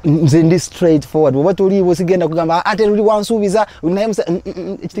 That's nzendi straightforward. Oba toliwo sigenda kugamba ate luli wansubiza unayemsa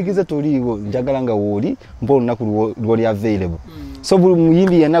ekitikiza toliwo njagala nga woli mpo lunaku lwoli available. So buli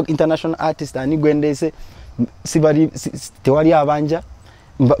muyimbi yana international artist ani gwendese sibali tewali abanja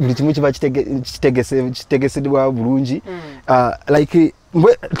buli kimu kiba kitegesedwa bulungi like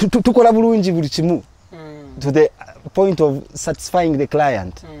tukola bulungi buli kimu to the point of satisfying the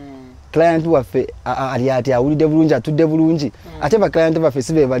client. Client waffe aliati awulide bulungi atudde bulungi ate ba client waffe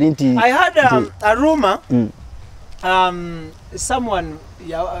sibe bali nti I had a rumor someone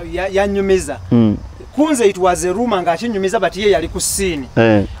yanyumiza kunze it was a rumor nga akinyumiza but ye yali ku scene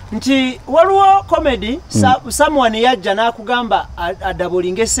nti waliwo comedy someone yajja nakugamba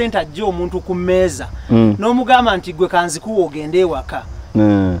adabolinge center ajja omuntu ku meza n'omugamba nti gwe kanzikuwa ogende ewaka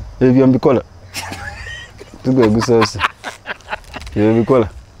ebyo mbikola tugwe gusose ebyo mbikola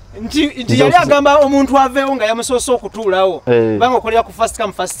nti yali agamba omuntu aveewo nga yamusoose okutuulawo banga okolera ku first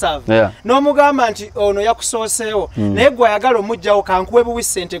come first serve n'omugamba nti ono yakusooseewo naye gwe ayagala omugjawo kankuwe buwi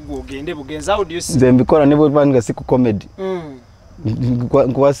ssente gwe ogende bugenza how do you see nze mbikola ne bwe nga si ku comedy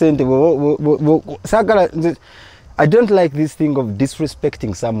nkuwa ssente saagala I don't like this thing of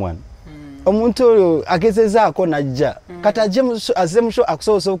disrespecting someone. Omuntu oyo agezezaako najja kati azze musho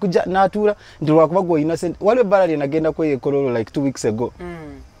akusoosa okujja n'atuula nti lwakuba gwe oyina ssente. Waliwo ebbala lye nagenda kweyekololo like 2 weeks ago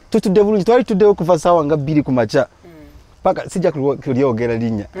tutudde bulungi twali tuddewo kuva saawa nga 2 ku makya paka sijja kulyogera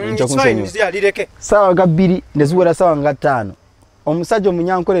linnya saawa nga 2 ne ziwera saawa nga 5 omusajja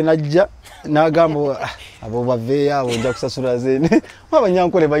omunyankole najja n'agamba abo baveeyo abo nja kusasula zeene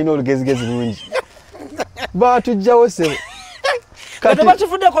abanyankole balina olugezigezi lungi baatujjawo sebo kati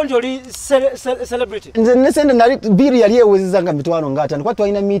batufudeko nti oli celebrity nze nesende nali biri yali ewezeza nga mitwalo nga 5 kwa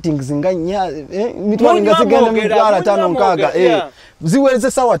twalina meetings nga mitwalo nga zigenda mitwalo 5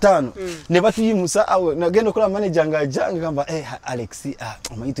 ziweze sawa 5 ne batuyimusa awo nagenda okola manager nga ajanga gamba Alex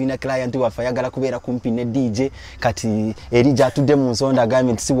omanyi tulina client wafa yagala kubeera kumpi ne DJ kati erija atudde mu nsonda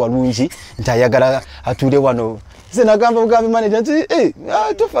agambye nti si walungi nti ayagala atule wano. Nze nagamba bugambi manager nti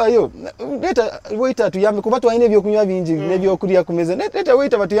tofaayo leta waiter tuyambe kuba twalina ebyokunywa bingi n'ebyokulya ku meza leta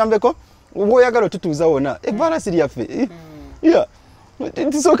waiter batuyambeko obwoyagala tutuuza wona ebbala siri yaffe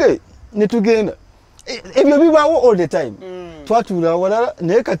it's okay ne tugenda ebyo bibaawo all the time twatuula walala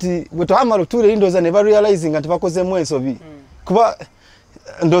naye kati bwe twamala otuula endooza ne barealizing nga tebakozemu ensobi kuba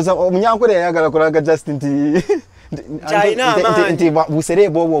ndooza omunyankole yayagala kulaga just nti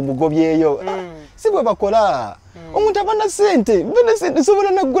busereebwa obwo omugobyeyo si bwe bakola omuntu abana sente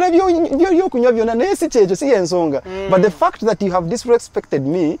sobola naggula byokunywa byonna naye si kyekyo si yensonga but the fact that you have disrespected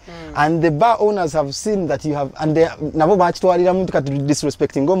me and the bar owners have seen that you have and nabo bakitwalira muntu kati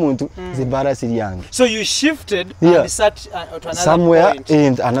disrespecting omuntu ze bara siri yange. So you shifted and sat to another somewhere point.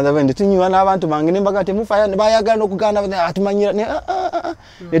 In another point tunywa n'abantu bange nembaga temufaya bayagala n'okugana atumanyira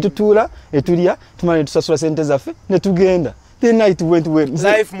ne tutuula etulya tumanye tusasula sente zaffe ne tugenda the night went well.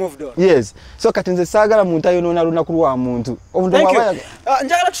 Life moved on. Yes. So katinze sagala muntu ayonona lunaku lwa muntu. Thank you.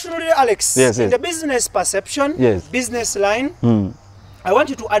 Njagala tutunulire Alex. Yes, in the business perception, business line, I want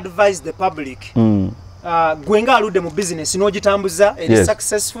you to advise the public. Gwenga alude mu business nogitambuza eri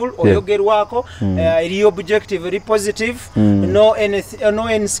successful oyogerwako eri objective eri positive no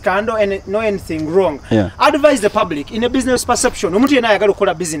any scandal and no anything wrong. Advise the public in a business perception omuntu yena ayagala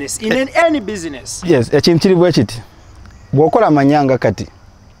okola business in any business. Yes, ekintu kiri bwe kiti bwokola manyanga kati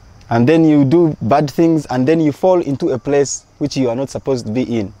and then you do bad things and then you fall into a place which you are not supposed to be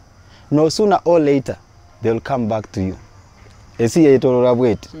in, no sooner or later they will come back to you. Esi yetolora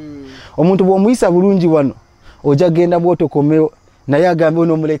bweti omuntu bw'omuyisa bulungi wano oja genda bwoto komeo naye agambe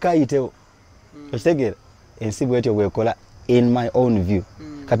ono muleka ayitewo okitegera ensi bwetyo bwekola in my own view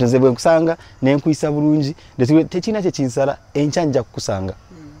kati nze bwe nkusanga nenkuyisa bulungi tekina kye kinsala enkyanja kukusanga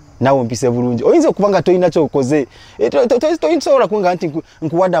nawe mpise bulungi oyinza okuba nga toyina kyokoze toyinsobola kunga nti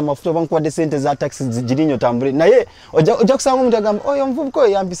nkuwadde amafuta oba nkuwadde sente za taxi girinyo tambule naye ojja kusanga omuntu agamba oyo omuvubuka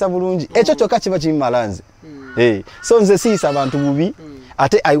oyo yampisa bulungi ekyo kyokka kiba kimalanze. So nze siisa abantu bubi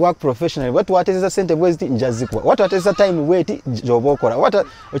ate I work professionally watu wateza sente bwezi njazikwa watu wateza time weti jobo okora watu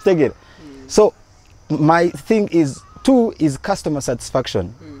okitegera. So my thing is customer satisfaction.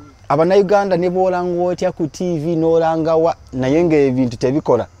 Abana Uganda nebola ngotya ku TV nolangawa naye ebintu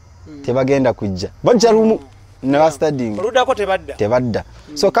tebikola tebagenda kujja bajja rumu na studying oludako tebadda.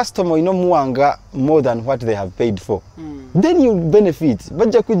 So customer muwanga more than what they have paid for, then you benefit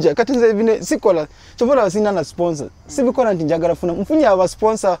bajja kujja kati nze bine sikola chobola sina na sponsor sibikola nti njagala funa mfunya aba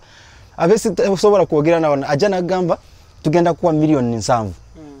sponsor abesi sobola kuogera na ajana gamba tugenda kuwa million 7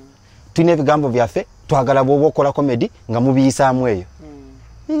 tune bigambo byaffe twagala bobo okola comedy nga mubiyisa amweyo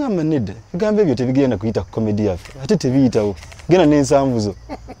ngamba nede bigambo ebyo tebigenda kuyita comedy yaffe ate tebiyitawo gena n'ensanvuzo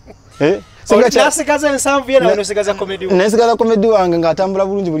so nasikaza ensanvu yena onosigaza comedy nesigaza comedy wange ngatambula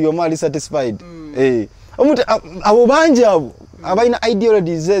bulungi buli omu ali satisfied. Omuntu abo bangi abo abaina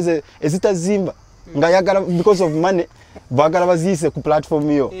ideologies ezitazimba nga yagala because of money bagala bazise ku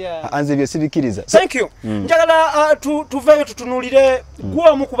platform yo anze byo sibikiriza. Thank you. Njagala tuveyo tutunulire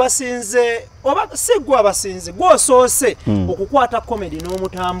gwo mu kubasinze oba segwa abasinze gwo soose okukwata comedy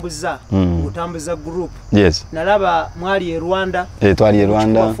n'omutambuza mutambuza group. Yes. Nalaba mwali e Rwanda. Twali e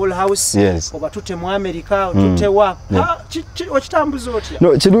Rwanda. Full house. Yes. Oba tute mu America tute wa. Okitambuza otya?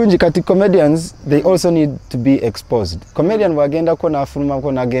 No, chirungi kati comedians they also need to be exposed. Comedian wagenda ko na afuluma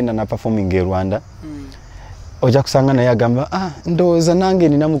ko nagenda na performing e Rwanda. Oja kusanga na yagamba ndoza nange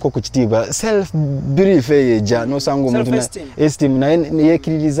ninamuko ku kitiibwa self belief eja no sango omuntu na esteem na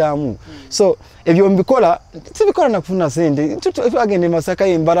yekiririzamu. So ebyo mbikola sibikola na kufuna sente agende masaka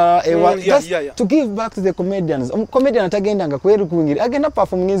embara to give back to the comedians. Comedian atagenda nga kweru kuingira agenda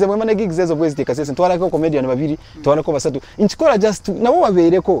performing nze mwema na gigs ezo bwezi kasese twala ko comedian babiri twala ko basatu inchikola just na wo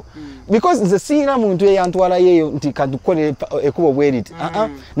wabeereko because the sina muntu eyantwala yeyo nti kadukole ekubo bweriti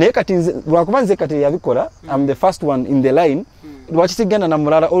naye kati lwakubanze kati yabikola I'm the first one in the line lwakisigana na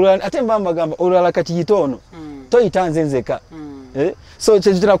mulala ate mbamba gamba olala kati yitono toyitanze nzeka. So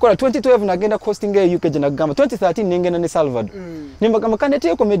chejirakola 2012 nagenda hosting e UK jina gamba 2013 ningena ne Salvador nimba gamba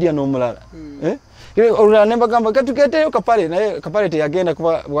kanete comedian omulala olala nimba gamba katukete kapale naye kapale te yagenda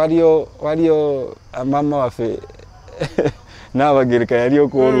kuba waliyo mama wafe nabagereka yaliyo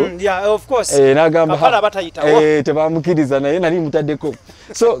koro yeah of course nagamba kapala batayita tebamukiriza naye nali mutaddeko.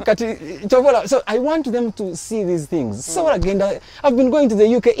 So kati chobola so I want them to see these things. So agenda I've been going to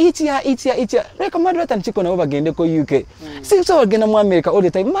the UK each year like madrat and chiko na bagende ko UK so agenda mu America all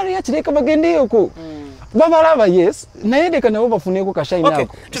the time Maria chireka bagende yoko babalaba yes naye deka na bafune ko kashine nako.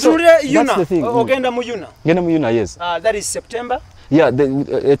 Okay tutunure Yuna ogenda mu Yuna ngenda mu Yuna yes that is September. Yeah, the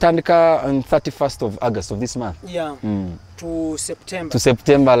Tandika on 31st of August of this month. Yeah. To September. To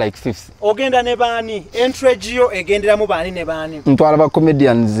September like 5th. Ogenda ne bani entregio egendera mu bani ne bani. Ntwala ba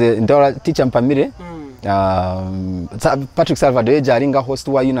comedians ntwala teacher Mpamire. Patrick Salvador jaringa host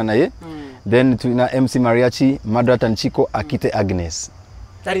wa Yuna naye. Then tuna MC Mariachi, Madrat and Chico, Akite Agnes.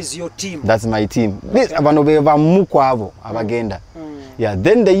 That is your team. That's my team. This abantu beva mukwabo abagenda. Yeah,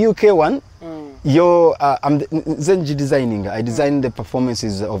 then the UK one I'm Zenji designing. I design the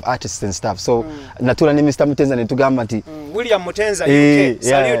performances of artists and stuff. So natura ni Mr. Mutenza netugamba nti William Mutenza UK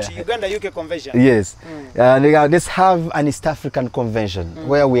salute Uganda UK convention. Yes. Let's have an East African convention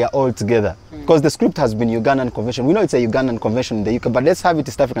where we are all together. Because the script has been Ugandan convention. We know it's a Ugandan convention in the UK, but let's have it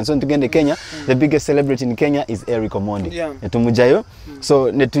East African. So tugende Kenya, the biggest celebrity in Kenya is Eric Omondi. Netumujayo.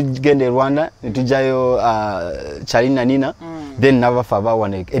 So netugende Rwanda, netujayo Charina Nina. then never fava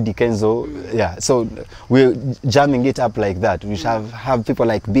one like Eddie Kenzo. Yeah, so we're jamming it up like that. We shall have people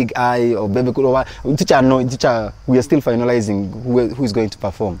like Big Eye or Baby Kurowa. Teacher, we are still finalizing who is going to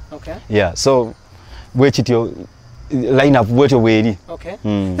perform. Okay. Yeah, so wait it your line up what way. Okay.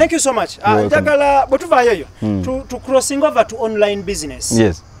 Thank you so much. Jagala botuvayo to crossing over to online business.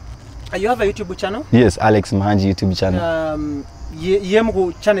 Yes. You have a YouTube channel? Yes, Alexmuhangi YouTube channel.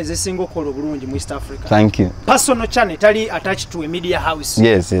 Yemgo channel is a single call bulungi mu East Africa. Thank you. Personal channel tali attached to a media house.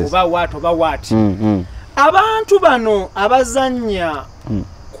 Yes, yes. Oba what. Abantu bano abazanya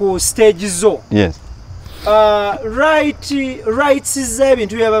ku stage zo. Yes. Rights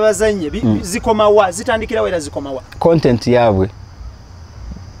z'ebintu by'abazanye zikoma wa zitandikira wera zikoma wa. Content yabwe.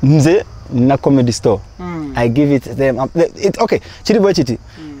 Nze na comedy store. I give it them. Okay. Chiri bwe chiti.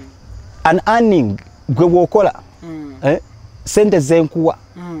 An earning gwe wokola. Sente zenkuwa.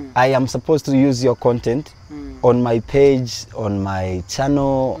 I am supposed to use your content on my page, on my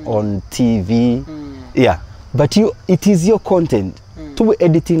channel, on TV. Yeah. But it is your content. To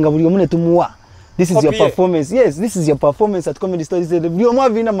editing buli omune tumuwa. This is your performance. Yes, this is your performance at Comedy Store.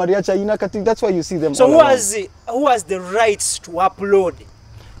 That's why you see them. So who has the rights to upload?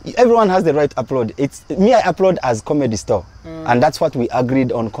 Everyone has the right to upload. It's me. I upload as Comedy Store, and that's what we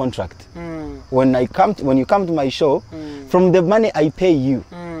agreed on contract. When you come to my show, from the money I pay you,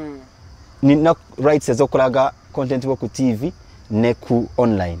 nina rights as okolaga content work TV, neku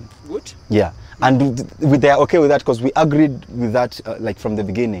online. Good. Yeah, and they are okay with that because we agreed with that like from the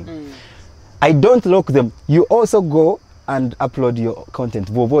beginning. I don't lock them. You also go and upload your content.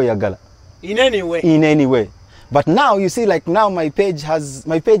 In any way. In any way. But now you see, like now my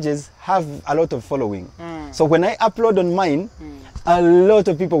pages have a lot of following. So when I upload on mine, a lot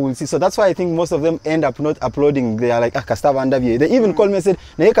of people will see. So that's why I think most of them end up not uploading. They are like, they even call me and said,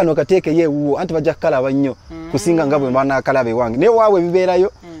 "Naeka no kateke ye uwo antu baja kala banyo kusinga ngabo mbana kala be wange ne wawe bibera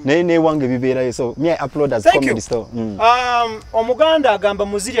yo ne wange bibera yo." So me I upload as Comedy Store. Omuganda agamba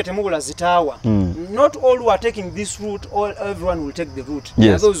muzirya temubula zitawa. Not all who are taking this route, everyone will take the route.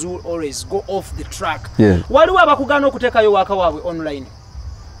 Yes. Those who always go off the track. Yeah. Waliwo abakugana okutekayo waka wawe online.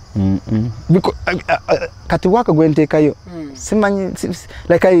 Because kati waka gwentekayo simanyi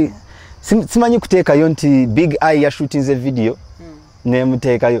like simanyi kutekayo nti Big Eye ya shooting the video ne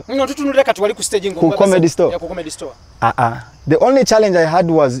mutekayo no tutunule kati wali ku stage ku Comedy Store. Ya ku Comedy Store. The only challenge I had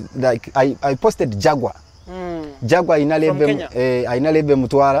was like I posted Jaguar. Jaguar inalebe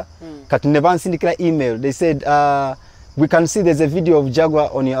mutwara kati ne bansindikira email. They said we can see there's a video of Jaguar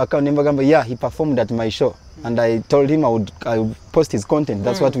on your account. Yeah, he performed at my show. And I told him I would post his content.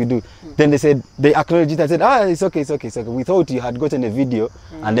 That's what we do. Then they said, they acknowledged it. I said, it's okay. We thought you had gotten a video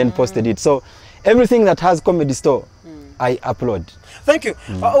and then posted it. So everything that has Comedy Store, I upload. Thank you.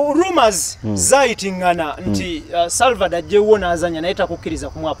 Rumors zaitingana nti Salvador Jewona azanya naita kukiriza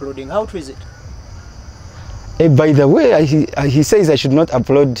kumu uploading. How true is it? By the way, he says I should not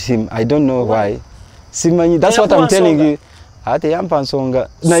upload him. I don't know why. Simanyi, that's what I'm telling you.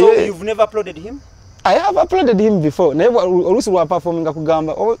 So you've never uploaded him? I have uploaded him before. Never also performing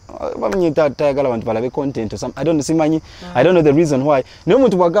kugamba content or something. I don't know simanyi. I don't know the reason why. No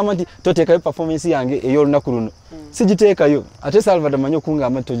muntu wagamba nti toteka performance yange eyo lunakuruno. Sijiteka yo. Ate Salvador manyo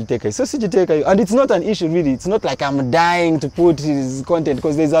kungamba tojiteka. So sijiteka yo. And it's not an issue really. It's not like I'm dying to put his content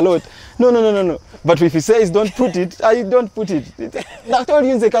because there's a lot. No. But if he says don't put it, I don't put it. Not all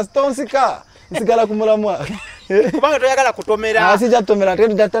you say kastonsika. Sigala kumulamwa. Kubanga toyagala kutomera. Sijatomera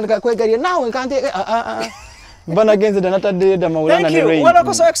tetandika kwegaria nawe kante bana genze danata de maulana ne rain.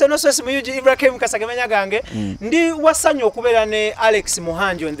 WOLOKOSO exenosos muyuji Ibrahim kasagemenya gange ndi wasanyo okubera ne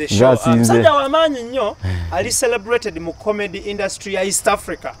Alexmuhangi on the show. Sanja wamanyi nnyo ali celebrated mu comedy industry ya East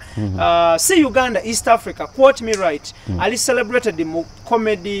Africa. See Uganda, East Africa, quote me right. Ali celebrated mu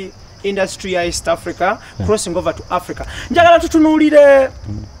comedy industry ya East Africa, crossing over to Africa. Njagala tutunulire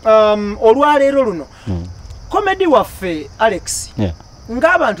olwaleero luno. Comedy waffe Alex. Yeah.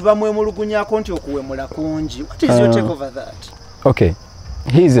 Ng'abantu bamwemulugunyako nti okuwemula kungi. What is your take over that? Okay.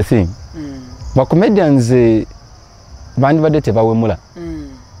 Here's the thing. Ba comedians bandi badde tebawemula.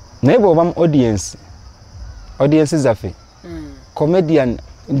 Naye bw'oba mu audience zaffe. Comedian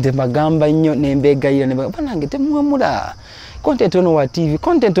nte bagamba nnyo n'embeegayira ne bagamba banange temuwemula. Content ono wa TV,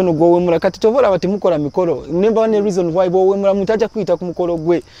 content ono gwe wemula kati tobola bati mukola mikolo. Nemba one reason why bo wemula mutaja kuita ku mukolo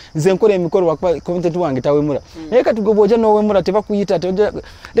gwe. Nze nkola emikolo wakwa content wange tawemula. Naye kati gwe boja no wemula teba kuyita toja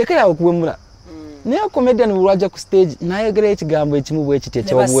lekera okuwemula. Naye comedian ulwaja ku stage naye gere ekigambo ekimu bwe kiti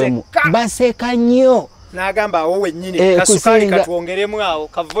ekyobwemu. Baseka nnyo. Nagamba wowe nnyini kasukali katuongeremu awo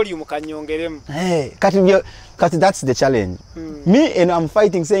ka volume kanyongeremu. Kati that's the challenge. Me and I'm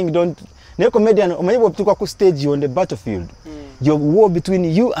fighting saying don't. Ne comedian omanyi bwotuka ku stage on the battlefield. your war between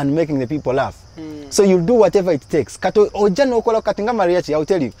you and making the people laugh. So you'll do whatever it takes. Kato ojano okola katinga mariachi, I'll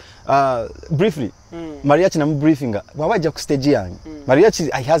tell you briefly. Mariachi na briefinga. Wawaja ku stage yange. Mariachi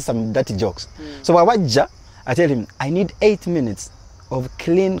I has some dirty jokes. So wawaja I tell him I need 8 minutes of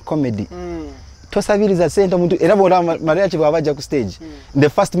clean comedy. Tosabiriza sente omuntu era bora mariachi wawaja ku stage. The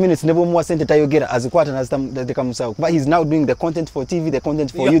first minutes nebo muwa sente tayogera azikwata naziteka musawo. But he's now doing the content for TV, the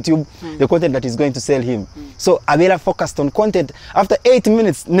content for YouTube, the content that is going to sell him. So abera focused on content. After 8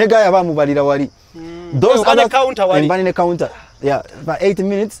 minutes nega yabamubalira wali. Those other counter wali counter. Yeah, for 8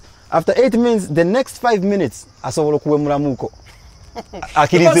 minutes. After 8 minutes, the next 5 minutes asobola kuwemula muko.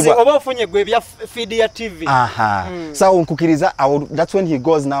 Akirizibwa. Oba ofunye gwe bya feed ya TV. Aha. So unkukiriza, that's when he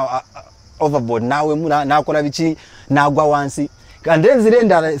goes now overboard. Nawe muna nakola bichi nagwa wansi. And then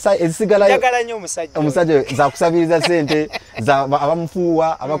zirenda ezisigala yagala nyo omusajja za kusabiriza sente za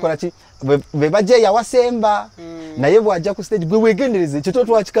abamufuwa abakola ki bebaje yawasemba naye bwajja ku stage gwe wegendereze kito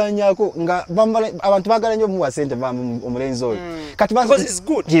twakikanyako nga abantu bagala nyo muwa sente omulenzi oyo kati because he's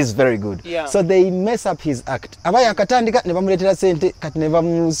good. He is very good. So they mess up his act abaya akatandika ne bamuletera sente kati ne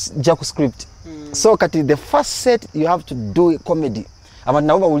bamujja ku script. So kati the first set you have to do comedy. Abantu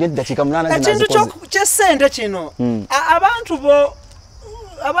nabo bawulira dakika munana zinazo kyesente kino abantu bo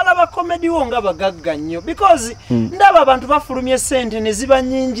abalaba comedy wonga bagagga nnyo because ndaba abantu bafulumye sente ne ziba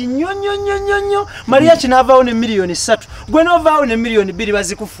nyingi nnyo Maria kinavaawo ne milioni 3 gwe novaawo ne milioni 2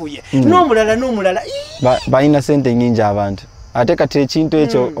 bazikufuye n'omulala balina sente nyingi abantu ate kati ekintu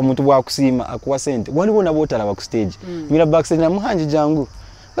ekyo omuntu bwakusiima akuwa sente waliwo nabo otalaba ku stage mira backstage na muhangi jangu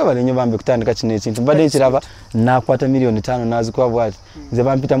bale nyo bambe kutandika kino ekintu mbadde ekiraba nakwata milioni 5 nazikuwa bwati nze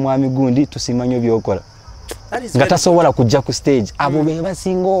bampita mwami gundi tusiima nnyo byokola nga tasobola kujja ku stage abo be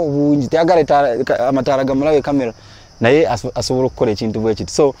basinga obungi teyagala amataala gamulawe kamera naye asobola okukola ekintu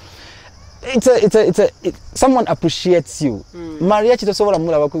bwekiti. So someone appreciates you. Maria kitosobola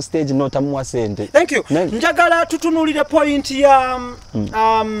mulaba ku stage notamuwa sente. Thank you. Njagala tutunulire point ya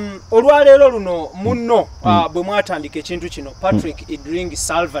olwaleero luno munno bwe mwatandika ekintu kino Patrick Idring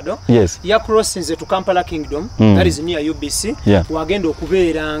Salvador ya crossinze to Kampala Kingdom that is near UBC wagenda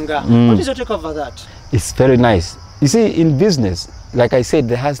okubeeranga. What is your take over that? It's very nice. You see, in business, like I said,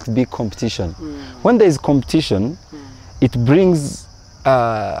 there has to be competition. When there is competition, it brings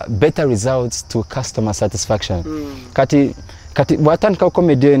better results to customer satisfaction. Kati watandika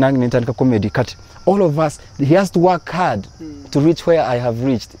comedy nange nitandika comedy kati all of us, he has to work hard to reach where I have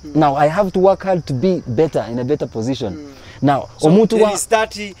reached. Now I have to work hard to be better in a better position. Now so omuntu wa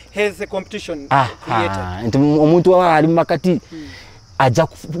start health competition created. Omuntu wa ali makati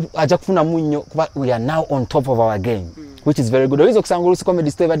aja kufuna munyo kuba we are now on top of our game, which is very good. Oyizo kusangulusa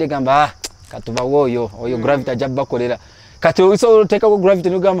comedy store bade gamba katuba woyo oyo gravity ajabba kolera kati oyiso take ko gravity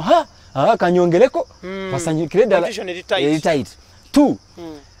no gamba kanyongeleko basanyukire dala tight. Two,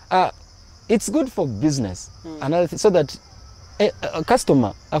 it's good for business. Another thing, so that a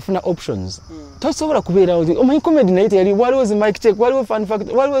customer afuna options. Tosobola kubeera omanyi comedy night yali waliwo zi mic check waliwo fun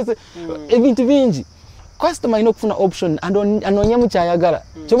fact waliwo ebintu bingi. Customer inokufuna option anonya mukyayagala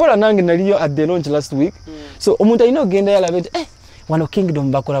kyobola nange naliyo at the launch last week. So omuntu alina ogenda yalabe wano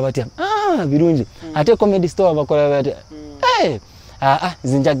Kingdom bakola batya birungi ate comedy store bakola batya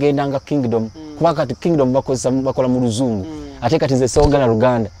zinja gendanga Kingdom kuba kati Kingdom bakola mu luzungu ate kati ze soga na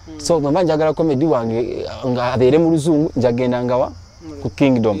Uganda. So mama njagala comedy wange nga abeere mu luzungu njagenda ngawa ku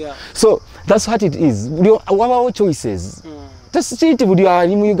Kingdom. So that's what it is. Wabawo choices. Tasiti budi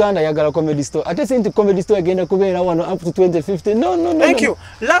ali mu Uganda yagala comedy store. Ate sente comedy store agenda kubeera wano up to 2050. No. Thank you.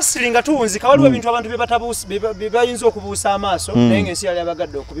 Lastly nga tuwunzika waliwo ebintu abantu bebayinza okubuusa amaaso naye ensi yali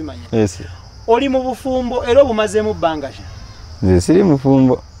abagadde okubimanya. Yes. Oli mu bufumbo era obumazeemu bbanga ki? Nze siri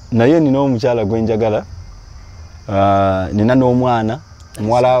mufumbo naye nina omukyala gwe njagala. Nina n'omwana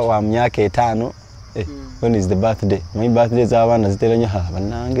muwala wa myaka 5. When is the birthday? My birthday is abaana ziteranya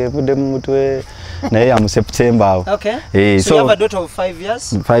banange evudde mu mutwe naye ya mu September. Okay. So you have a daughter of 5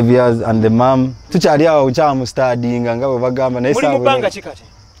 years? 5 years and the mom tukyali awo ukyamu studying nga bwe bagamba naye sawa. Muli mu bbanga ki kati?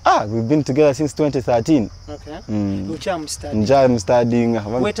 We've been together since 2013. Okay. Ukyamu studying. Njaamu studying.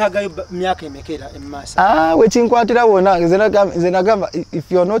 Wetagayo myaka emekera emmasa? Wekinkwatira wona nze nagamba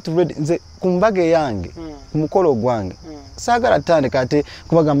if you're not ready nze kumbaga yange kumukolo gwange sagala tandika ate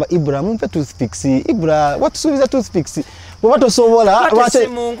kubagamba IBRAH mumpe toothpicks IBRAH watusubiza toothpicks bwato sobola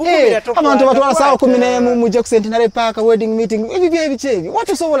abantu batwala sawa 11 muje ku Centenary Park wedding meeting ebyo ebichebi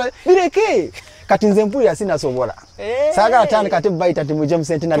watu sobola bireke kati nze mpulira sina sobola sagala tandika ate baita ati muje mu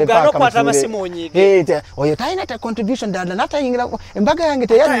Centenary Park oyo taina ta contribution dada natayingira embaga yange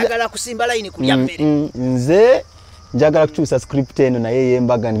teyagala kusimba line kulya mbere nze njagala kukyusa script eno naye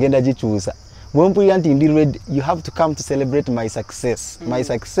yembaga ngenda gikyusa Bwempulira nti ndi ready, you have to come to celebrate my success. My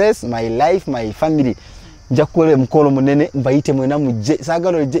success, my life, my family. Nja kukola mukolo munene mbayite mwena mujje.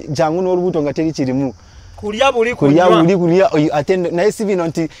 Sagalo jangu n'olubuto nga teri kirimu. Kulia attend na esi bino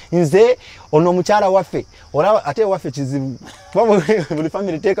nti nze ono mukyala waffe olaba ate waffe kizibu buli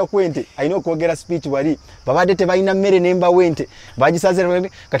family teka kwente ayina okwogera speech wali babadde tebalina mmere nemba wente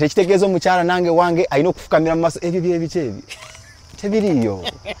bagisaze kati ekitegeezo mukyala nange wange ayina okufukamira mu maso ebyo byebichebi tebiriyo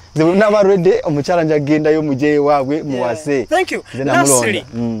ze naba ready omukyala njagendayo mujje waabwe muwase. Thank you. Lastly,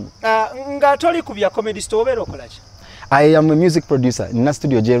 nga toli kubya comedy store obera okolachi? I am a music producer in a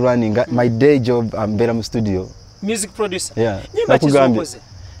studio J running. My day job I'm better in studio. Music producer. Yeah. Nyimba chizokoze.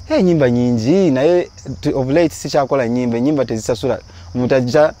 Hey nyimba nyingi naye of late sichakola nyimba tezisasula.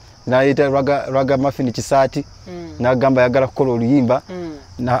 Mutajja naita raga muffin kisati na gamba yagala kukola oluyimba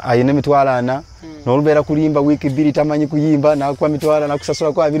na ayine mitwalana n'olubera kulimba wiki 2 tamanyi kuyimba na kwa mitwala na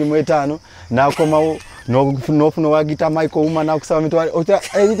kusasula kwa 25 na komawo n'ofuna wagita Michael Uma na kusaba mitwala ota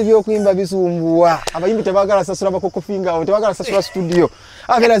ebintu byo kuyimba bisumbuwa abayimbi tebagala sasula bakoko finga tebagala sasula studio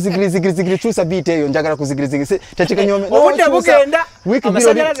agala zigiri chusa beat eyo njagala kuzigiri tachika nyome obude bugenda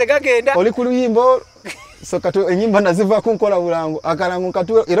amasanyalaze gagenda oli ku luyimbo so katu enyimba naziva kunkola bulango akalango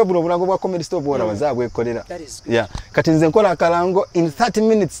nkatu era bulango bwa comedy store bora bazabwe kolera. Yeah, kati nze nkola akalango in 30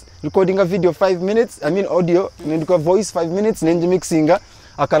 minutes recording a video 5 minutes, I mean audio ndiko voice 5 minutes nenje mixinga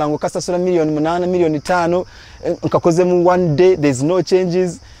akalango kasasula million 8 million 5 nkakoze mu one day, there's no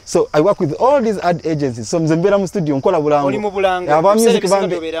changes. So I work with all these ad agencies. So mzembera mu studio nkola bulango. Oli mu bulango. Aba music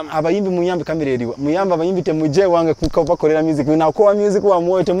bambe abayimbi muyambe kamereriwa. Muyamba abayimbi temuje wange kubakolera music. Na kwa music wa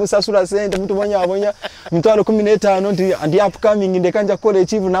moyo temusasula sente mtu abonya mtwalo 15 nti and upcoming ndekanja kole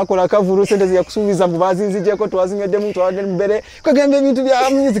echivu nakola kavuru sente ziya kusubiza mbubazi nzije ko twazimede mtu ade mbere kagembe ibintu bya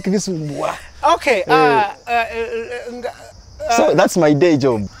music bisumbwa. Okay, so that's my day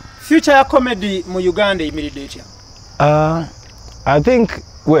job. Future ya comedy mu Uganda immediate. I think,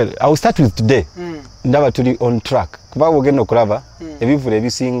 well, I will start with today. Ndaba tuli on track. Kuba ogenda okulaba ebivule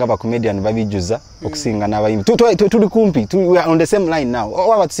ebisinga ba comedian babijuza okusinga n'abayimbi. Tuli kumpi. We are on the same line now.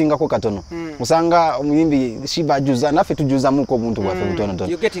 Owa tusinga ko katono. Musanga omuyimbi shibajuza nafe tujuza muko omuntu bwaffe butono.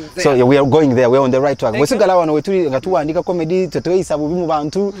 So yeah, we are going there. We are on the right track. Wesigala wano wetuli ngatuwandika comedy tetweyisa bubi mu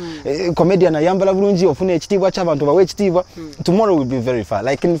bantu. Comedian ayambala bulungi ofune ekitibwa ky'abantu bawe ekitibwa. Tomorrow will be very far.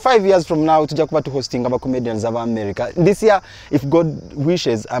 Like in 5 years from now tujja kuba tu hosting aba comedians aba America. This year, if God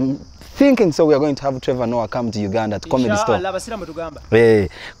wishes, I'm thinking so we are going to have Trevor Noah come to Uganda at comedy store.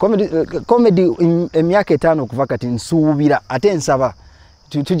 Comedy emyaka 5 kuva kati nsuubira ate nsaba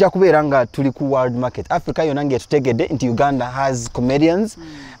tujja kubeera nga tuli ku world market. Africa yonange tutegedde nti Uganda has comedians.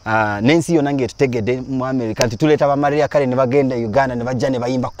 Nensi yonange tutegedde mu America nti tuleta ba Maria Kare ne bagenda Uganda ne bajja ne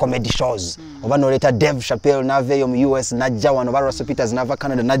bayimba comedy shows. Oba no leta Dave Chappelle naveyo mu US najja wano ba Russell Peters nava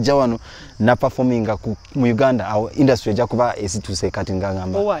Canada najja wano na performing mu Uganda. Our industry ja kuba esituse kati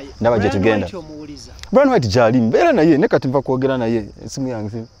ngangamba ndaba je tugenda. Brian White jali mbera na ye ne kati mva kwogera na ye simu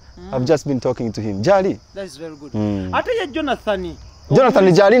yange. I've just been talking to him. Jali. That is very good. Ate ye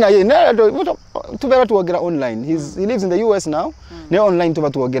Jonathan Jali na ye tubera tuwogera online. He lives in the US now. Ne online tuba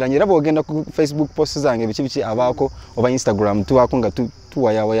tuwogera nyera bogenda ku Facebook posts zange bichi abako oba Instagram tuwakonga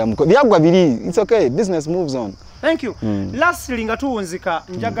tuwaya muko. Byagwa biri. It's okay. Business moves on. Thank you. Lastly nga tuwunzika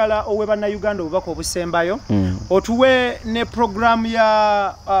njagala oweba na Uganda obako obusembayo. Otuwe ne program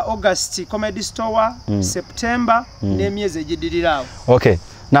ya August Comedy Store, September ne myezi ejidirirawo. Okay.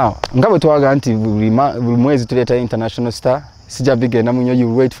 Now, ngabo tuwaga anti buli mwezi tuleta international star. Sija bige na munyo,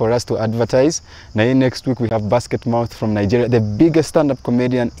 you wait for us to advertise. Na next week we have Basket Mouth from Nigeria, the biggest stand-up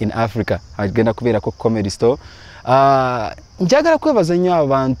comedian in Africa. Agenda kubera ko comedy store. Njagala kwebaza nnyo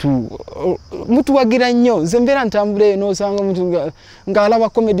abantu mutu wagira nnyo zembera ntambule no sanga mutu ngalaba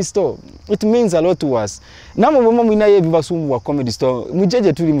comedy store. It means a lot to us. Namwe mama mwina ye bibasumbu wa comedy store.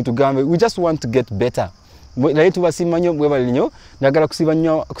 Mujeje tuli mutugambe. We just want to get better. Naye tubasimanyo bwebali nnyo njagala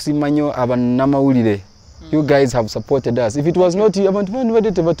kusimanyo abanamawulire. You guys have supported us. If it was not you, abantu bandi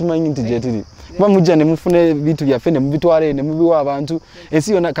badete batumanyi nti jetiri. Bamujja ne mufune bitu byaffe ne mubitwale ne mubiwa abantu.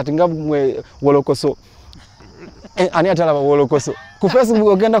 Ensi yona katinga mwe WOLOKOSO. Ani atalaba WOLOKOSO. Ku Facebook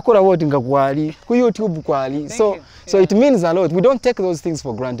ogenda kola voting kwali, ku YouTube kwali. So it means a lot. We don't take those things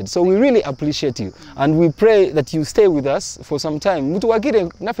for granted. So we really appreciate you and we pray that you stay with us for some time. Mutu wagire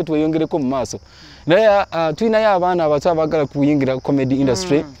nafe tweyongereko mu maaso. Naye tuina ya abana abato abagala kuyingira comedy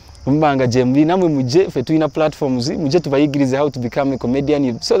industry. Mbanga jembi namwe muje fe tuina platforms muje tubayigirize how to become a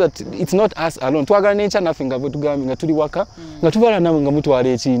comedian so that it's not us alone. Twagala nature nothing ngabo tugambi nga tuli waka nga tubala namwe nga mutu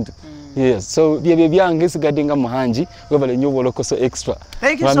wale ekintu. Yes, so bye byange sigadde nga Muhangi webale nnyo WOLOKOSO extra.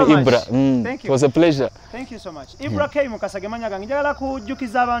 Thank you so much. IBRAH. Thank you. It was a pleasure. Thank you so much. IBRAH K mukasage manya gange njagala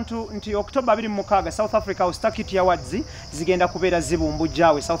kujjukiza abantu nti October 26 South Africa Stakit Awards zigenda kubeera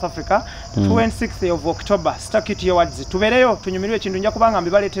zibumbujjawe South Africa 26th of October Stakit Awards tubereyo tunyumirwe ekintu nja kubanga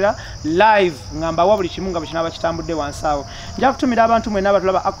mbibaleetera live ngamba wa buli kimu nga bwe kitambudde wansawo nja kutumira abantu mwena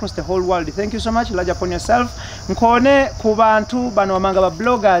abatulaba across the whole world. Thank you so much. Lodge upon yourself. Nkone ku bantu bano amanga ba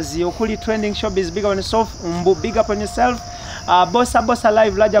bloggers okuli trending showbiz big on yourself big up on yourself. Bossa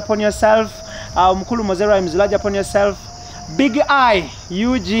live lodge upon yourself. Mukulu Mozero Rhymes lodge upon yourself. Big I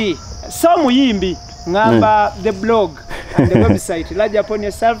UG so muyimbi ngamba the blog and the website lodge upon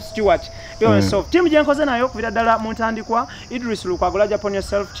yourself. Stewart yourself team jenkoze nayo kuvira dala muntandikwa Idris Lukwago lodge upon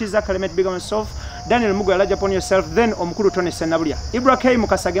yourself. Chiza Kalemet big on yourself. Daniel Mugo lodge upon yourself. Then omukulu Tony Senabulya IBRAH K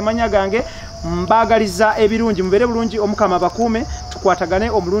mukasage manya gange mbagaliza ebirungi mubere bulungi omukama bakume tukwatagane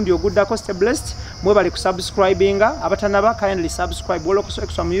omulundi oguddako. Stay blessed. Mwebale kusubscribinga abatanaba kindly subscribe WOLOKOSO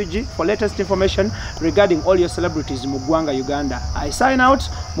extra MUG for latest information regarding all your celebrities mu ggwanga Uganda. I sign out.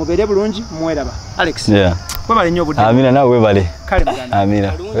 Mubere bulungi mweraba. Alex. Yeah. Mwebale nnyo obudde. Amina nawe webale. Kale muganda.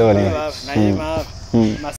 Amina webale.